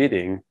did the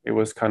bidding, it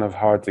was kind of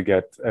hard to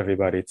get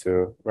everybody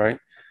to, right?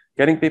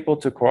 Getting people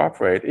to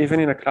cooperate, even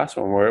in a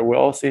classroom where we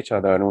all see each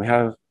other and we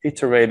have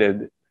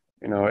iterated,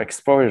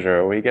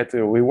 exposure.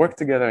 We work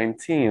together in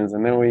teams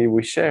and then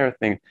we share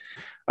things.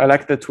 I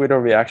like the Twitter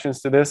reactions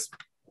to this.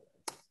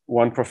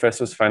 One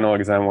professor's final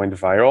exam went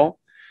viral.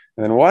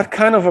 And then, what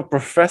kind of a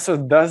professor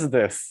does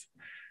this?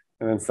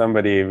 And then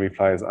somebody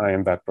replies, I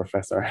am that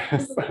professor.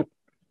 So,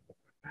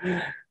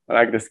 I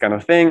like this kind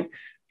of thing.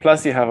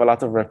 Plus, you have a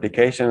lot of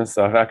replications.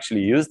 So I've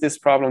actually used this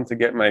problem to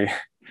get my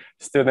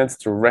students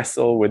to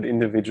wrestle with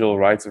individual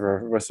rights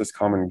versus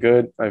common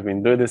good. I've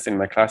been doing this in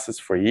my classes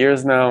for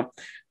years now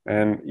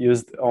and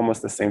used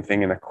almost the same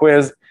thing in a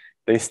quiz.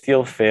 They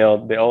still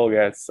failed. They all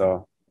get,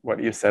 so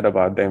what you said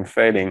about them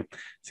failing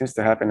seems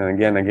to happen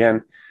again and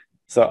again.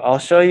 So I'll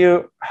show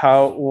you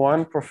how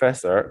one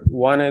professor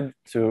wanted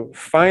to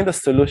find a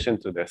solution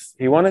to this.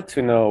 He wanted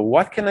to know,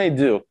 what can I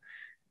do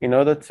in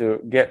order to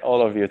get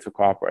all of you to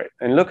cooperate?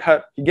 And look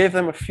how he gave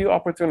them a few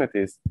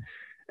opportunities.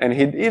 And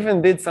he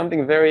even did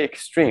something very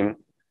extreme.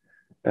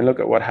 And look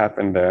at what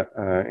happened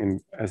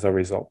as a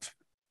result.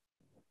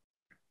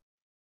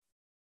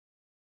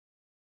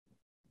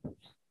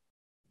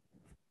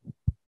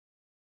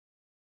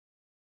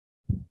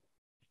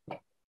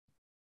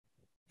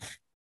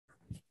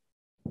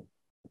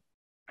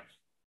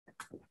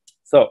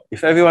 So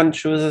if everyone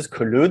chooses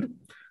collude,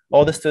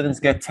 all the students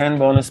get 10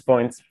 bonus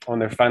points on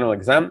their final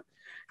exam.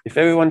 If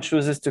everyone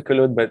chooses to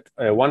collude, but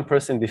one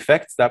person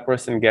defects, that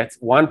person gets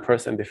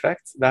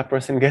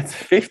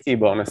 50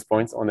 bonus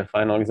points on the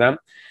final exam,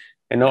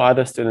 and no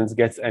other students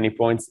gets any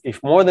points.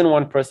 If more than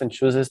one person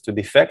chooses to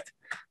defect,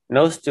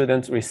 no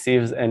student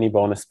receives any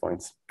bonus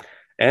points.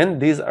 And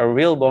these are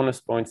real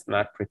bonus points,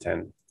 not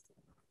pretend.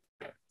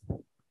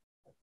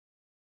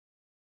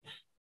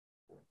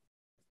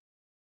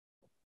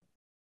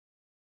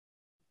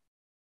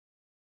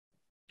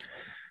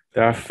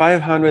 There are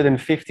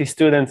 550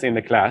 students in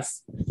the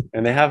class,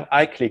 and they have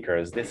eye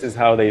clickers. This is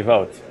how they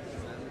vote.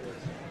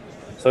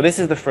 So this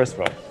is the first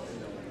vote.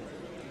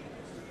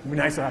 It'd be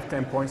nice to have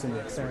 10 points in the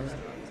exam.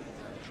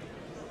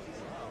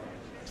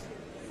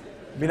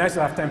 It'd be nice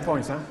to have 10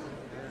 points, huh?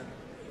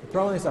 The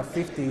problem is that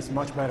 50 is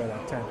much better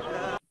than 10.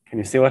 Can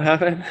you see what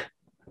happened?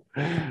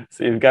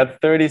 So you've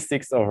got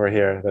 36 over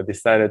here that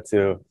decided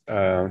to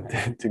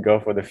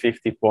go for the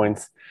 50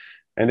 points.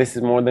 And this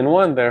is more than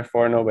one,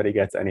 therefore nobody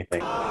gets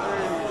anything.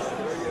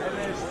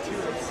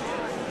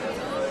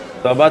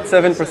 So about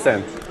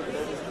 7%.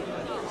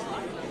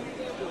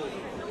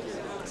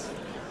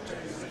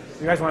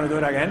 You guys want to do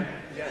it again?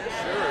 Yeah,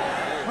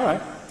 sure. All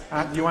right.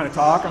 Do you want to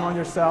talk among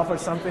yourself or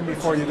something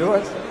before you do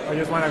it? Or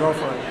you just want to go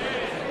for it?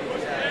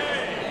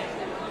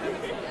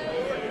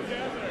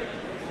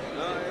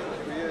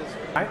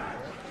 Right?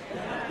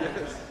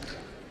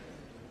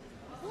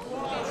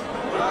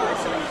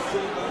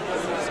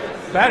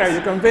 Better.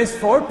 You convinced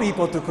 4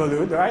 people to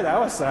collude, right? That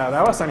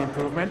was an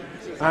improvement.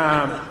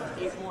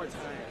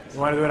 You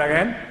want to do it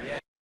again?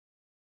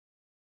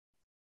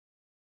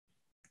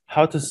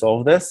 How to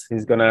solve this?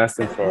 He's going to ask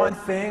them for one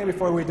thing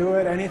before we do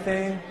it.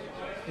 Anything?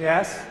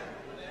 Yes?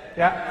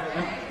 Yeah?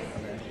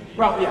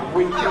 Well, yeah.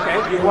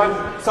 Okay. You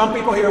want some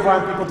people here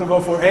want people to go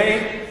for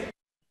A.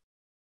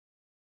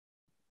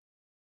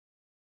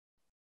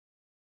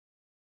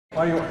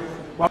 What do you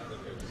want?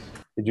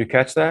 Did you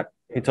catch that?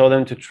 He told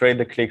them to trade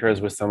the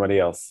clickers with somebody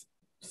else.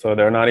 So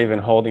they're not even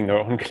holding their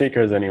own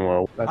clickers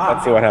anymore.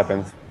 Let's see what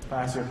happens.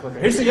 Pass your clicker.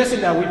 He's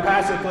suggesting that we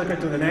pass your clicker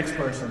to the next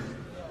person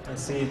and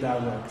see if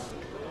that works.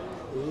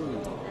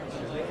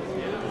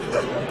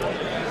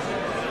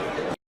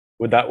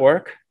 Would that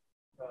work?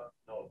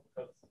 No.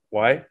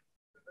 Why? It's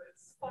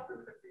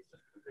 550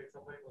 just to take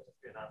something, will just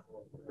be an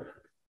asshole.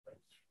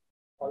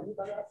 Are you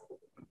that asshole?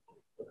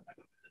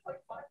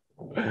 Like 5.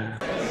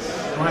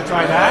 You want to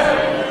try that?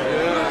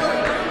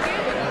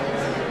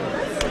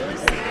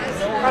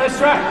 All right, let's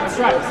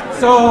try.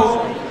 So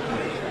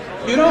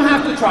you don't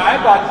have to try,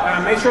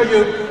 but make sure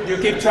you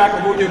keep track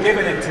of who you're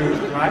giving it to,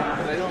 right?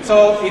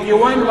 So if you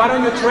want, why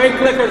don't you trade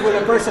clickers with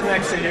the person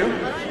next to you?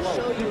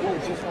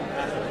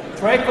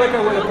 Try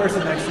clicker with the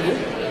person next to you.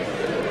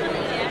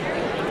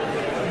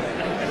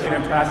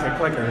 And pass your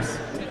clickers.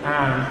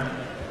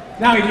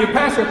 Now, if you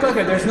pass your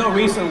clicker, there's no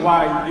reason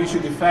why you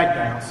should defect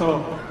now.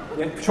 So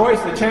the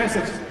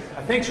chances,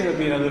 I think, should have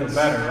been a little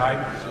better,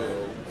 right?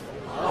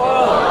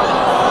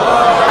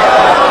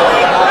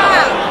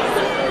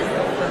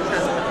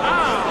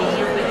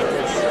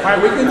 All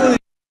right, we can do.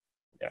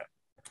 Yeah.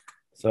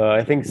 So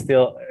I think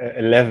still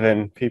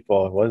 11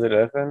 people. Was it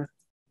 11?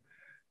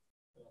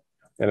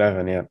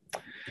 11, yeah.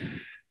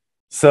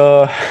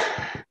 So,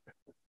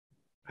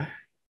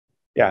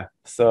 yeah.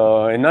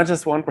 So, and not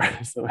just one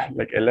person,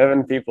 like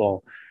 11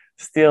 people.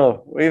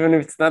 Still, even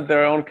if it's not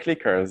their own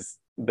clickers,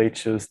 they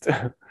choose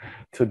to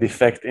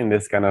defect in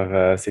this kind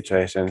of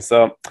situation.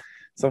 So,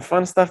 some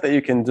fun stuff that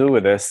you can do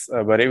with this,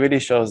 but it really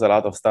shows a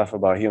lot of stuff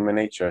about human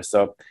nature.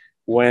 So,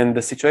 when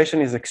the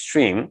situation is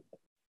extreme,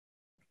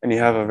 and you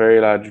have a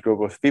very large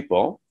group of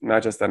people,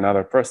 not just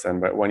another person,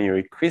 but when you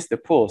increase the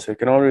pool, so you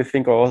can already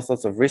think of all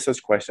sorts of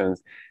research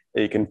questions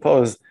that you can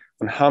pose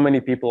on how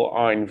many people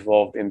are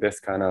involved in this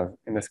kind of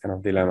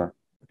dilemma.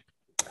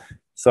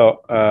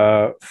 So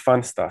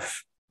fun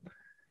stuff.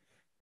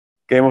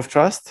 Game of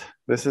trust.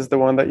 This is the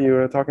one that you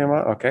were talking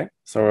about. Okay,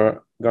 so we're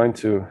going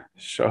to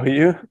show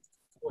you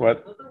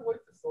what. Another way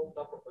to solve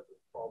that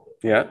problem.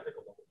 Yeah.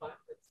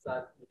 It's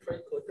that you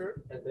trade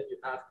clicker and then you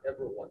ask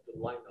everyone to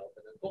line up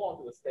and then go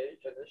onto the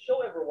stage and then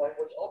show everyone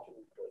which option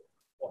you click,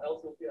 or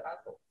else you'll be a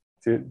hassle.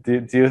 Do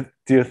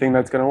you think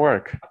that's going to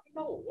work? I think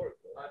that will work.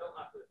 I don't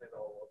actually think that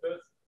will work.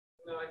 There's,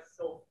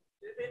 so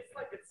it's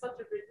like it's such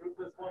a big group.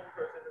 There's one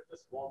person who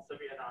just wants to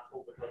be an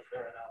asshole because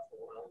they're an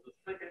asshole, and I'll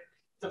just click it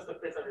just to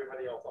piss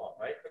everybody else off,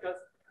 right? Because,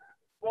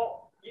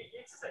 well, you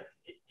just like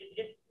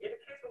in a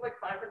case with like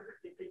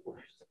 550 people,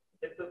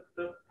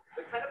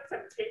 the kind of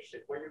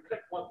temptation where you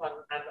click one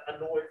button and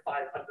annoy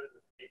 550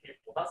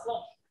 people, that's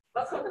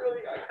not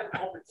really a kind of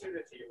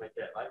opportunity you might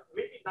get. Like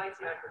maybe 99%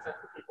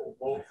 of people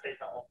won't take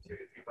that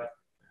opportunity, but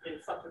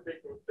in such a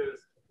big group,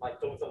 there's like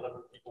those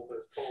 11 people,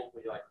 there's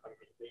probably like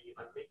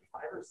maybe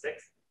 5 or 6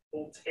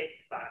 will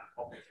take that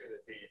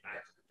opportunity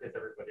and piss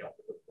everybody off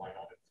because why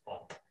not? It's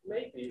fun.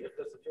 Maybe if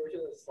the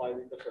situation is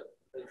slightly different,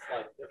 it's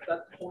like if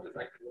that code is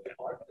actually really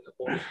hard and the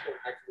bonus code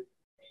actually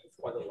means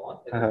quite a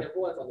lot, and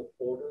everyone's on the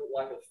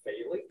borderline of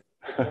failing,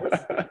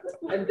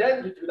 and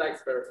then you do that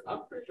experiment.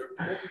 I'm pretty sure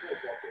more people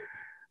will block it.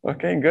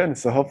 Okay, good.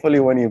 So hopefully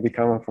when you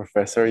become a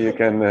professor, you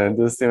can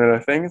do similar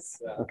things.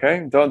 Yeah.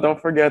 Okay,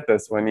 don't forget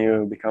this when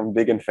you become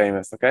big and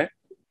famous, okay?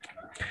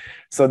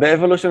 So the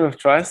evolution of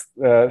trust,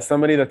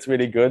 somebody that's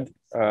really good,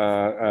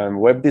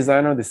 web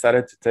designer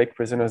decided to take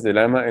Prisoner's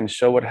Dilemma and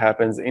show what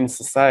happens in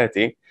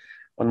society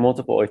on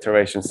multiple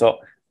iterations. So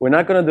we're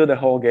not going to do the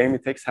whole game.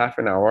 It takes half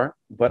an hour,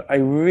 but I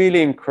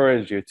really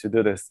encourage you to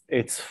do this.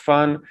 It's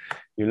fun.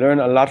 You learn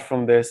a lot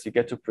from this. You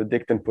get to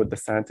predict and put the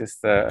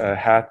scientist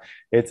hat.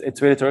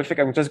 It's really terrific.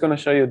 I'm just going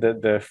to show you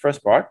the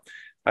first part.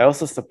 I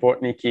also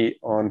support Nikki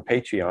on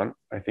Patreon.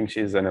 I think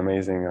she's an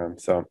amazing,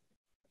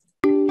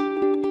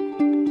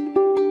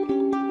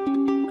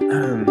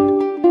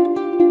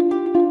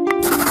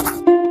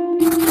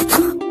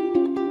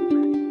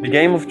 The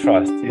game of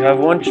trust. You have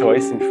one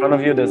choice. In front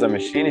of you, there's a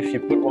machine. If you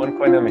put one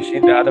coin in the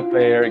machine, the other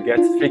player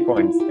gets 3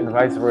 coins, and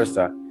vice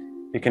versa.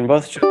 You can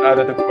both choose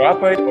either to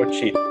cooperate or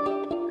cheat.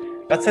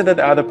 Let's say that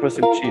the other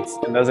person cheats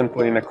and doesn't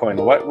put in a coin.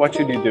 What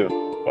should you do?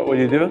 What would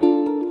you do?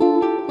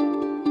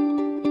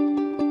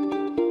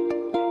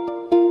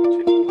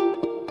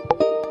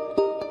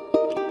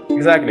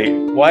 Exactly.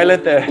 Why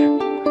let the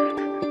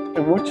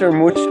moocher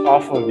mooch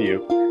off of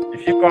you?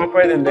 If you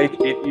cooperate and they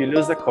cheat, you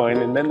lose a coin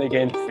and then they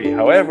gain 3.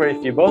 However,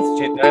 if you both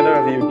cheat, neither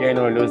of you gain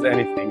or lose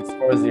anything.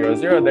 Score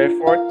 0-0,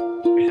 therefore,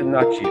 you should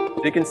not cheat.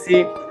 So you can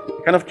see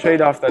the kind of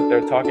trade-off that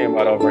they're talking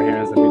about over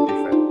here is a bit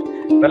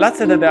different. But let's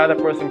say that the other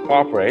person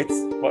cooperates.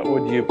 What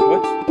would you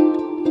put?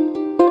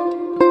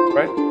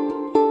 Right?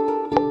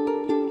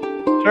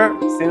 Sure,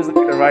 seems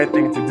like the right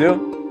thing to do.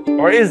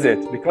 Or is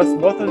it? Because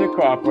both of you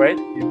cooperate,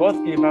 you both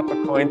give up a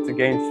coin to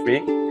gain 3.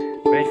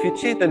 But if you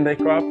cheat and they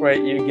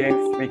cooperate, you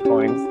gain 3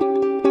 coins.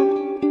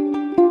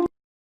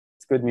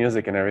 Good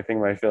music and everything,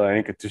 but I feel I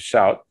need to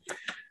shout.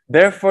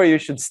 Therefore, you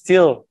should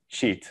still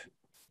cheat.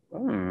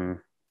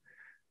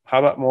 How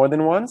about more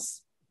than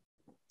once?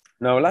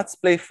 Now, let's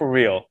play for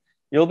real.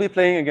 You'll be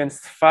playing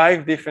against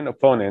 5 different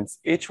opponents,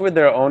 each with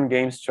their own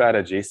game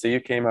strategy. So you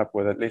came up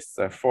with at least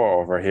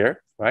 4 over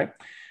here, right?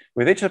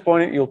 With each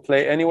opponent, you'll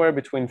play anywhere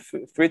between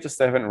 3 to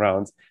 7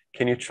 rounds.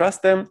 Can you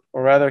trust them,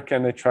 or rather,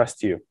 can they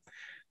trust you?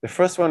 The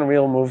first one,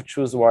 real move,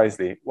 choose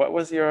wisely. What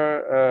was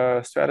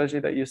your strategy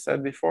that you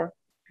said before?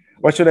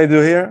 What should I do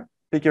here?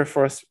 Pick your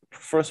first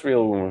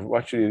real move.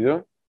 What should you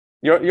do?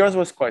 Yours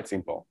was quite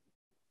simple.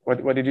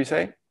 What did you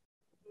say?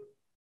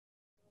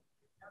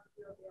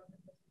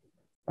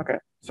 Okay,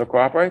 so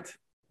cooperate.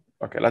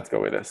 Okay, let's go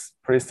with this.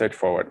 Pretty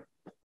straightforward.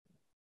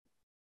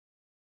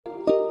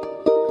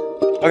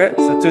 Okay,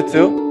 so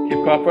 2-2.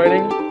 Keep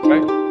cooperating,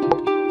 right?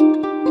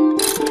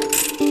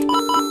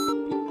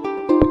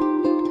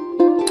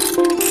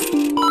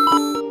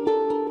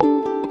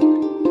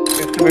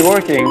 It should be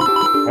working,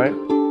 right?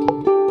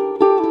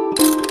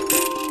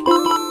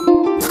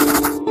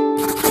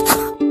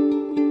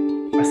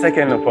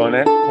 second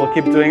opponent. We'll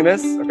keep doing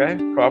this, okay?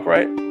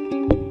 Cooperate.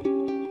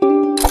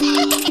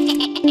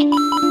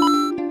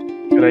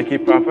 Should I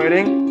keep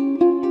cooperating?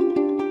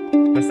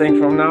 We're saying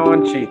from now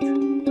on, cheat.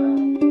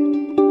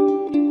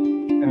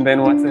 And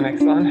then what's the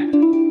next one?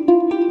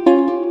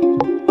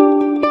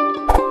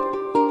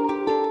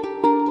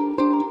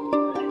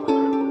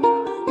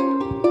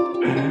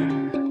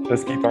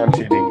 Just keep on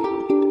cheating.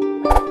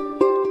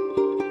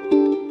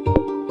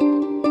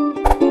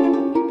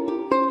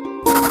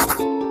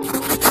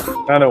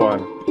 Another one.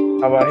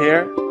 How about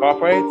here?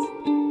 Cooperate.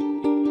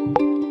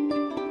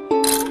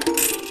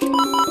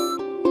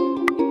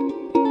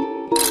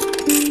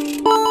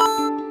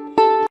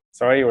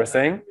 Sorry, you were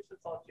saying?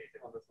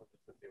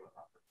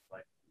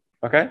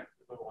 Okay.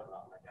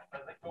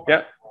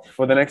 Yeah.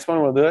 For the next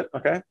one, we'll do it.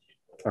 Okay.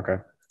 Okay.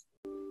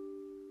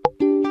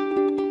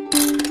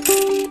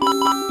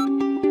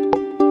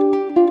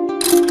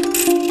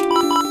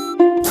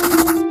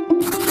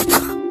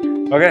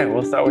 Okay,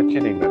 we'll start with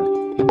cheating then.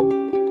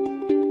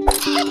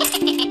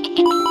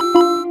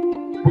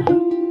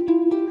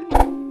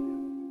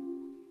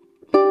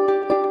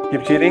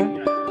 Keep cheating.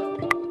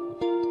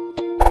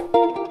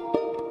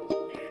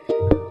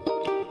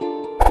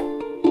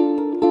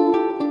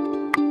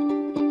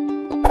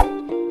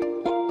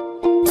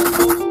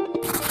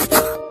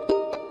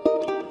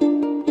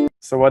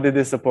 So what did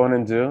this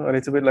opponent do? A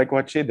little bit like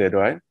what she did,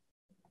 right?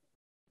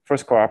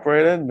 First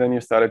cooperated, then you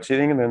started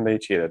cheating, and then they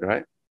cheated,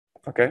 right?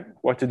 Okay,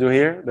 what to do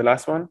here? The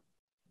last one?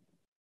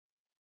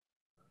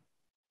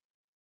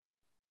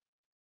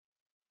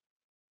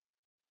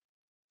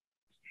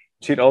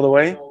 Cheat all the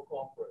way?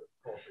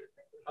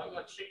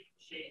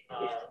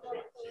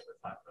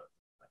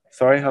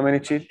 Sorry, how many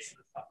cheats?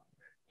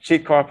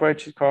 Cheat, cooperate,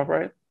 cheat,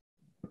 cooperate?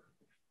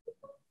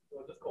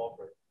 Just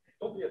cooperate.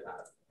 Don't be an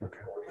ass. Okay.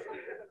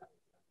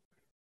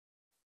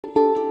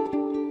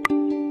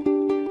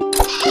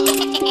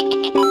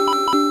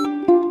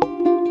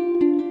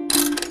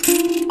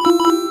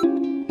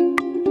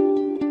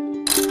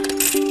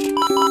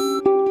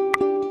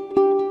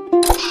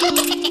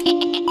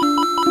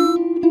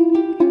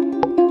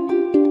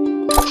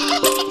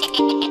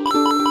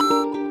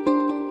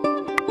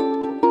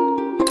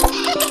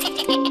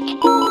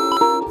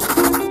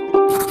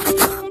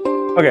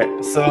 Okay,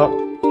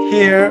 so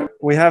here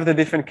we have the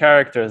different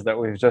characters that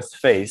we've just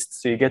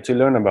faced, so you get to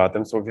learn about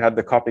them. So we've had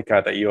the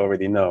copycat that you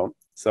already know.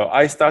 So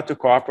I start to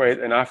cooperate,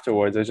 and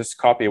afterwards I just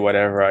copy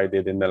whatever I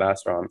did in the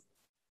last round.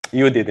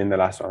 You did in the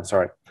last round,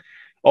 sorry.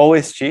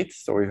 Always cheat.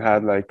 So we've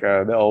had like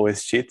the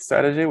always cheat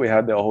strategy. We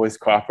had the always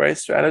cooperate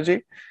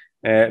strategy.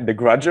 The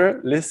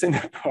grudger, listen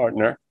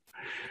partner.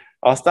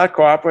 I'll start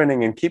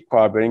cooperating and keep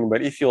cooperating,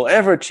 but if you'll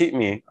ever cheat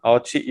me,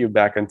 I'll cheat you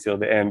back until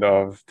the end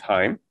of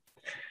time.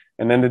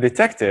 And then the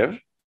detective,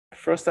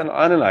 first I'll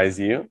analyze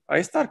you.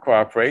 I start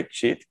cooperate,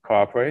 cheat,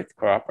 cooperate,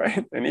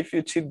 cooperate. And if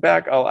you cheat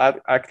back, I'll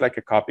act like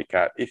a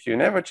copycat. If you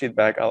never cheat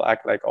back, I'll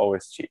act like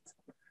always cheat.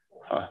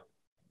 Huh.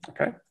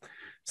 Okay.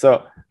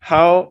 So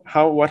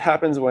what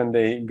happens when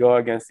they go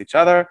against each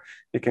other?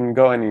 You can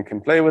go and you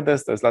can play with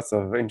this. There's lots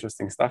of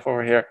interesting stuff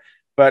over here.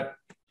 But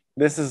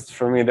this is,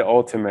 for me, the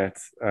ultimate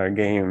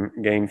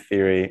game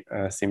theory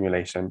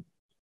simulation.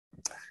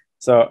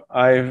 So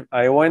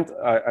I went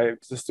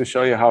just to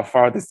show you how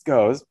far this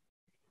goes.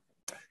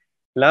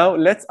 Now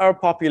let's our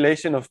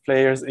population of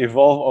players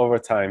evolve over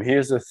time.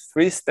 Here's a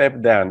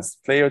 3-step dance: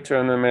 player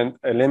tournament,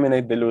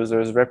 eliminate the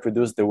losers,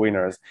 reproduce the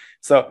winners.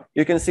 So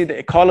you can see the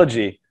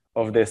ecology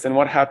of this and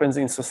what happens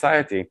in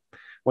society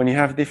when you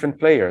have different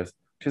players,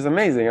 which is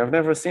amazing. I've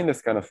never seen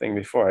this kind of thing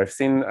before. I've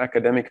seen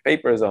academic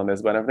papers on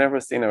this, but I've never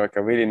seen like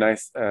a really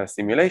nice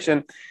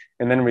simulation.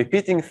 And then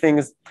repeating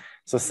things.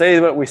 So say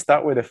that we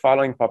start with the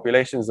following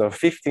populations of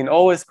 15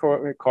 always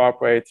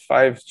cooperate,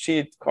 5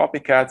 cheat,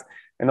 copycats,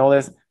 and all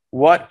this.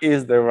 What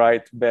is the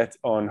right bet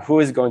on who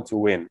is going to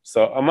win?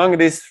 So among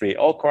these 3,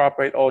 all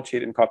cooperate, all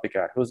cheat, and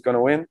copycat, who's going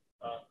to win?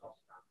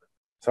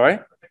 Sorry?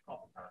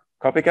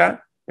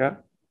 Copycat? Yeah.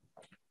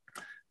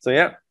 So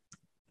yeah,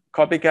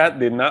 copycat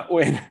did not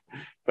win,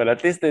 but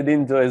at least they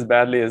didn't do as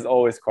badly as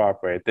always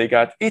cooperate. They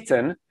got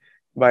eaten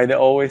by the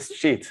always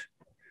cheat.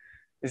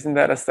 Isn't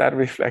that a sad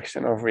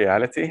reflection of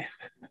reality?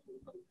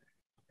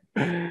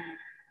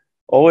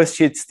 Always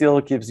cheat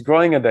still keeps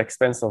growing at the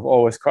expense of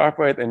always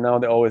cooperate, and now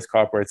the always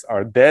cooperates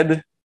are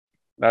dead.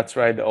 That's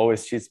right, the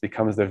always cheats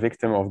becomes the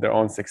victim of their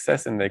own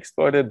success and they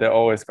exploded. They're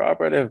always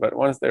cooperative, but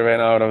once they ran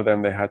out of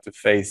them, they had to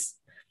face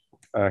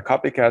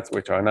copycats,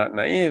 which are not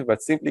naive,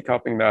 but simply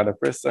copying the other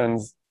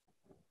persons.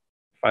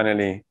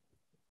 Finally,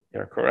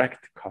 you're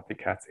correct,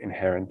 copycats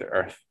inherit the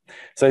earth.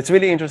 So it's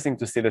really interesting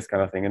to see this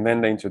kind of thing. And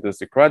then they introduce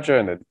the grudger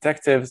and the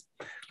detectives.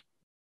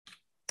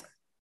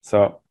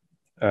 So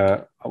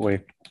we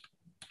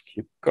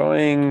keep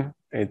going.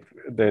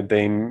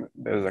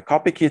 There's a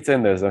copy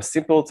kitten, there's a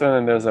simpleton,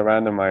 and there's a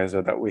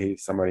randomizer that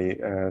somebody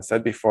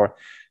said before.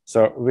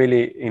 So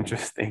really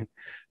interesting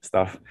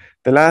stuff.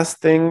 The last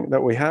thing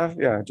that we have,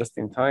 just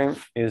in time,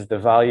 is the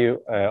value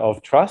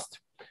of trust.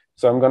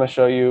 So I'm going to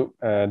show you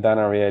Dan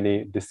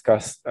Ariely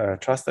discuss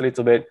trust a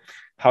little bit,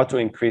 how to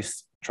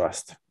increase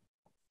trust.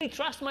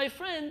 trust my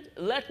friend,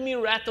 let me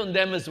rat on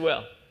them as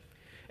well.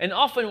 And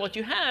often what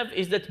you have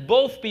is that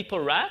both people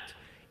rat,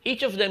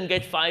 each of them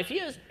get 5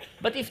 years,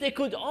 but if they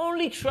could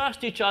only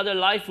trust each other,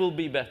 life will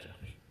be better.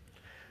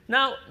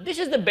 Now, this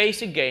is the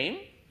basic game,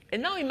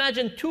 and now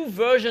imagine 2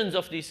 versions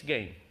of this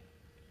game.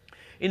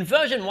 In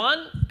version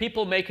 1,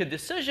 people make a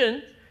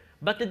decision,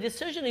 but the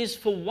decision is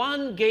for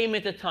 1 game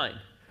at a time.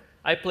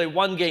 I play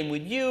 1 game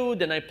with you,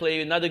 then I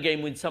play another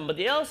game with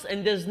somebody else,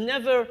 and there's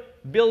never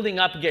building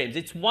up games.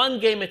 It's 1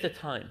 game at a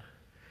time.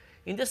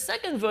 In the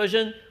second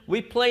version,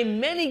 we play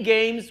many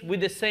games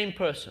with the same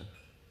person.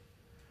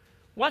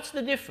 What's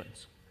the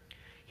difference?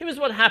 Here's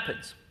what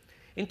happens.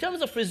 In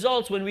terms of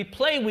results, when we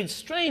play with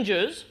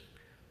strangers,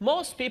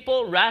 most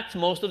people rat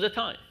most of the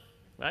time,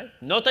 right?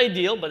 Not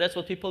ideal, but that's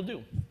what people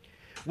do.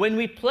 When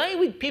we play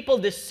with people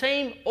the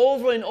same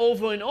over and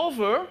over and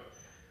over,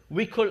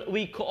 we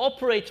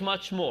cooperate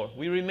much more.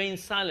 We remain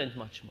silent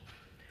much more.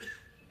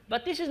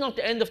 But this is not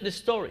the end of the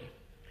story.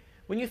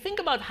 When you think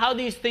about how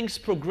these things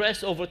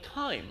progress over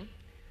time,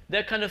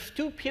 there are kind of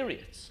 2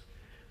 periods.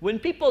 When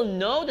people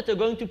know that they're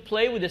going to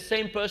play with the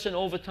same person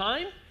over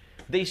time,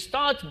 they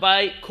start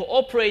by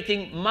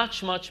cooperating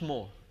much, much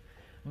more.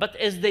 But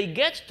as they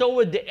get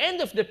toward the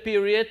end of the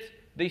period,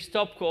 they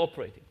stop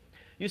cooperating.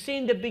 You see,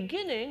 in the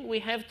beginning, we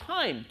have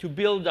time to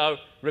build our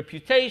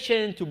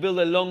reputation, to build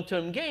a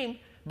long-term game.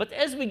 But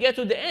as we get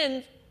to the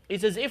end,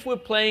 it's as if we're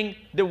playing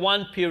the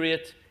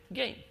 1-period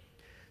game.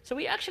 So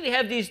we actually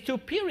have these 2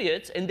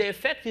 periods, and the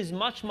effect is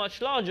much,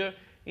 much larger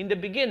in the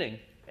beginning,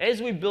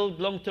 as we build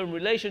long-term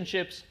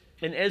relationships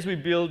and as we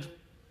build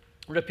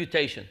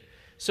reputation.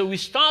 So we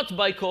start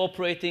by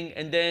cooperating,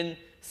 and then,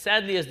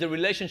 sadly, as the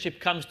relationship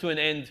comes to an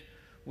end,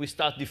 we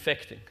start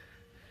defecting.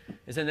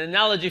 As an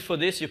analogy for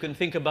this, you can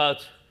think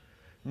about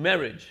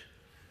marriage.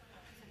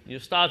 You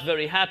start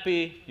very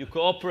happy, you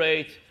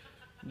cooperate,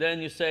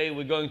 then you say,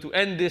 we're going to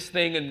end this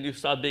thing, and you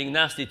start being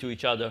nasty to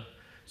each other.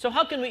 So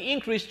how can we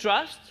increase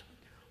trust?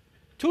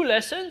 2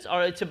 lessons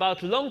are it's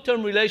about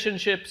long-term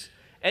relationships,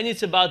 and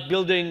it's about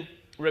building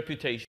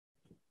reputation.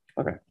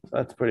 Okay, so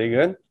that's pretty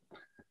good.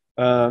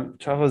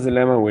 Travel's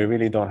Dilemma, we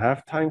really don't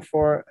have time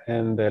for.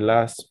 And the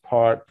last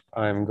part,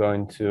 I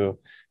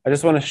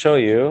just want to show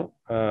you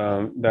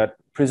that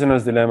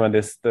Prisoner's Dilemma,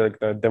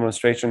 the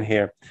demonstration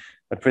here,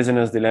 that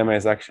Prisoner's Dilemma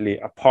is actually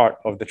a part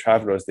of the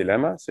Traveler's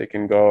Dilemma. So you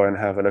can go and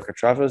have a look at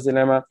Traveler's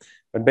Dilemma.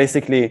 But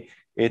basically,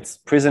 it's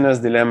Prisoner's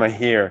Dilemma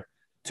here,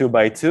 2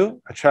 by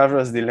 2. A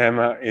Traveler's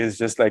Dilemma is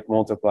just like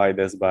multiply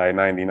this by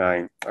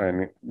 99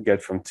 and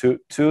get from 2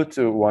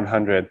 to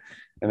 100.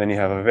 And then you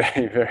have a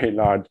very, very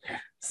large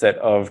set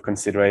of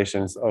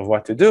considerations of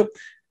what to do.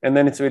 And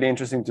then it's really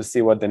interesting to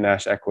see what the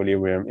Nash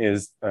equilibrium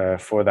is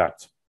for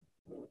that.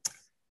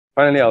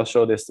 Finally, I'll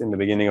show this in the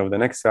beginning of the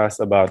next class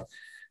about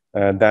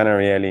Dan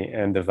Ariely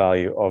and the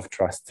value of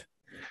trust.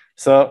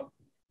 So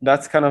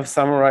that kind of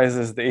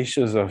summarizes the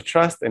issues of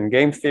trust and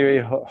game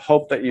theory.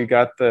 Hope that you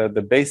got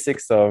the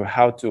basics of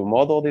how to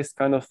model these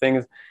kind of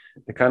things,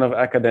 the kind of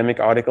academic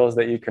articles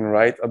that you can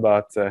write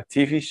about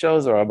TV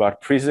shows or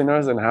about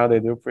prisoners and how they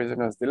do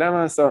Prisoner's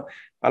Dilemma. So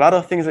a lot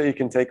of things that you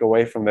can take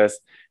away from this.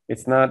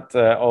 It's not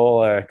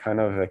all kind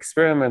of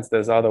experiments.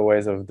 There's other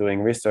ways of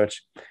doing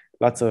research.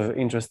 Lots of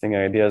interesting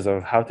ideas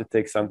of how to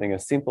take something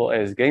as simple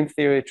as game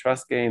theory,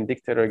 trust game,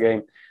 dictator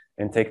game,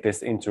 and take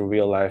this into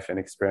real life and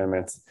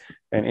experiments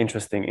and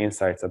interesting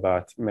insights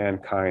about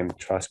mankind,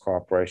 trust,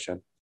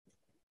 cooperation.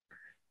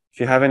 If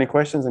you have any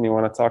questions and you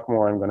want to talk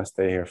more, I'm going to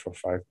stay here for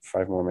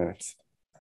five more minutes.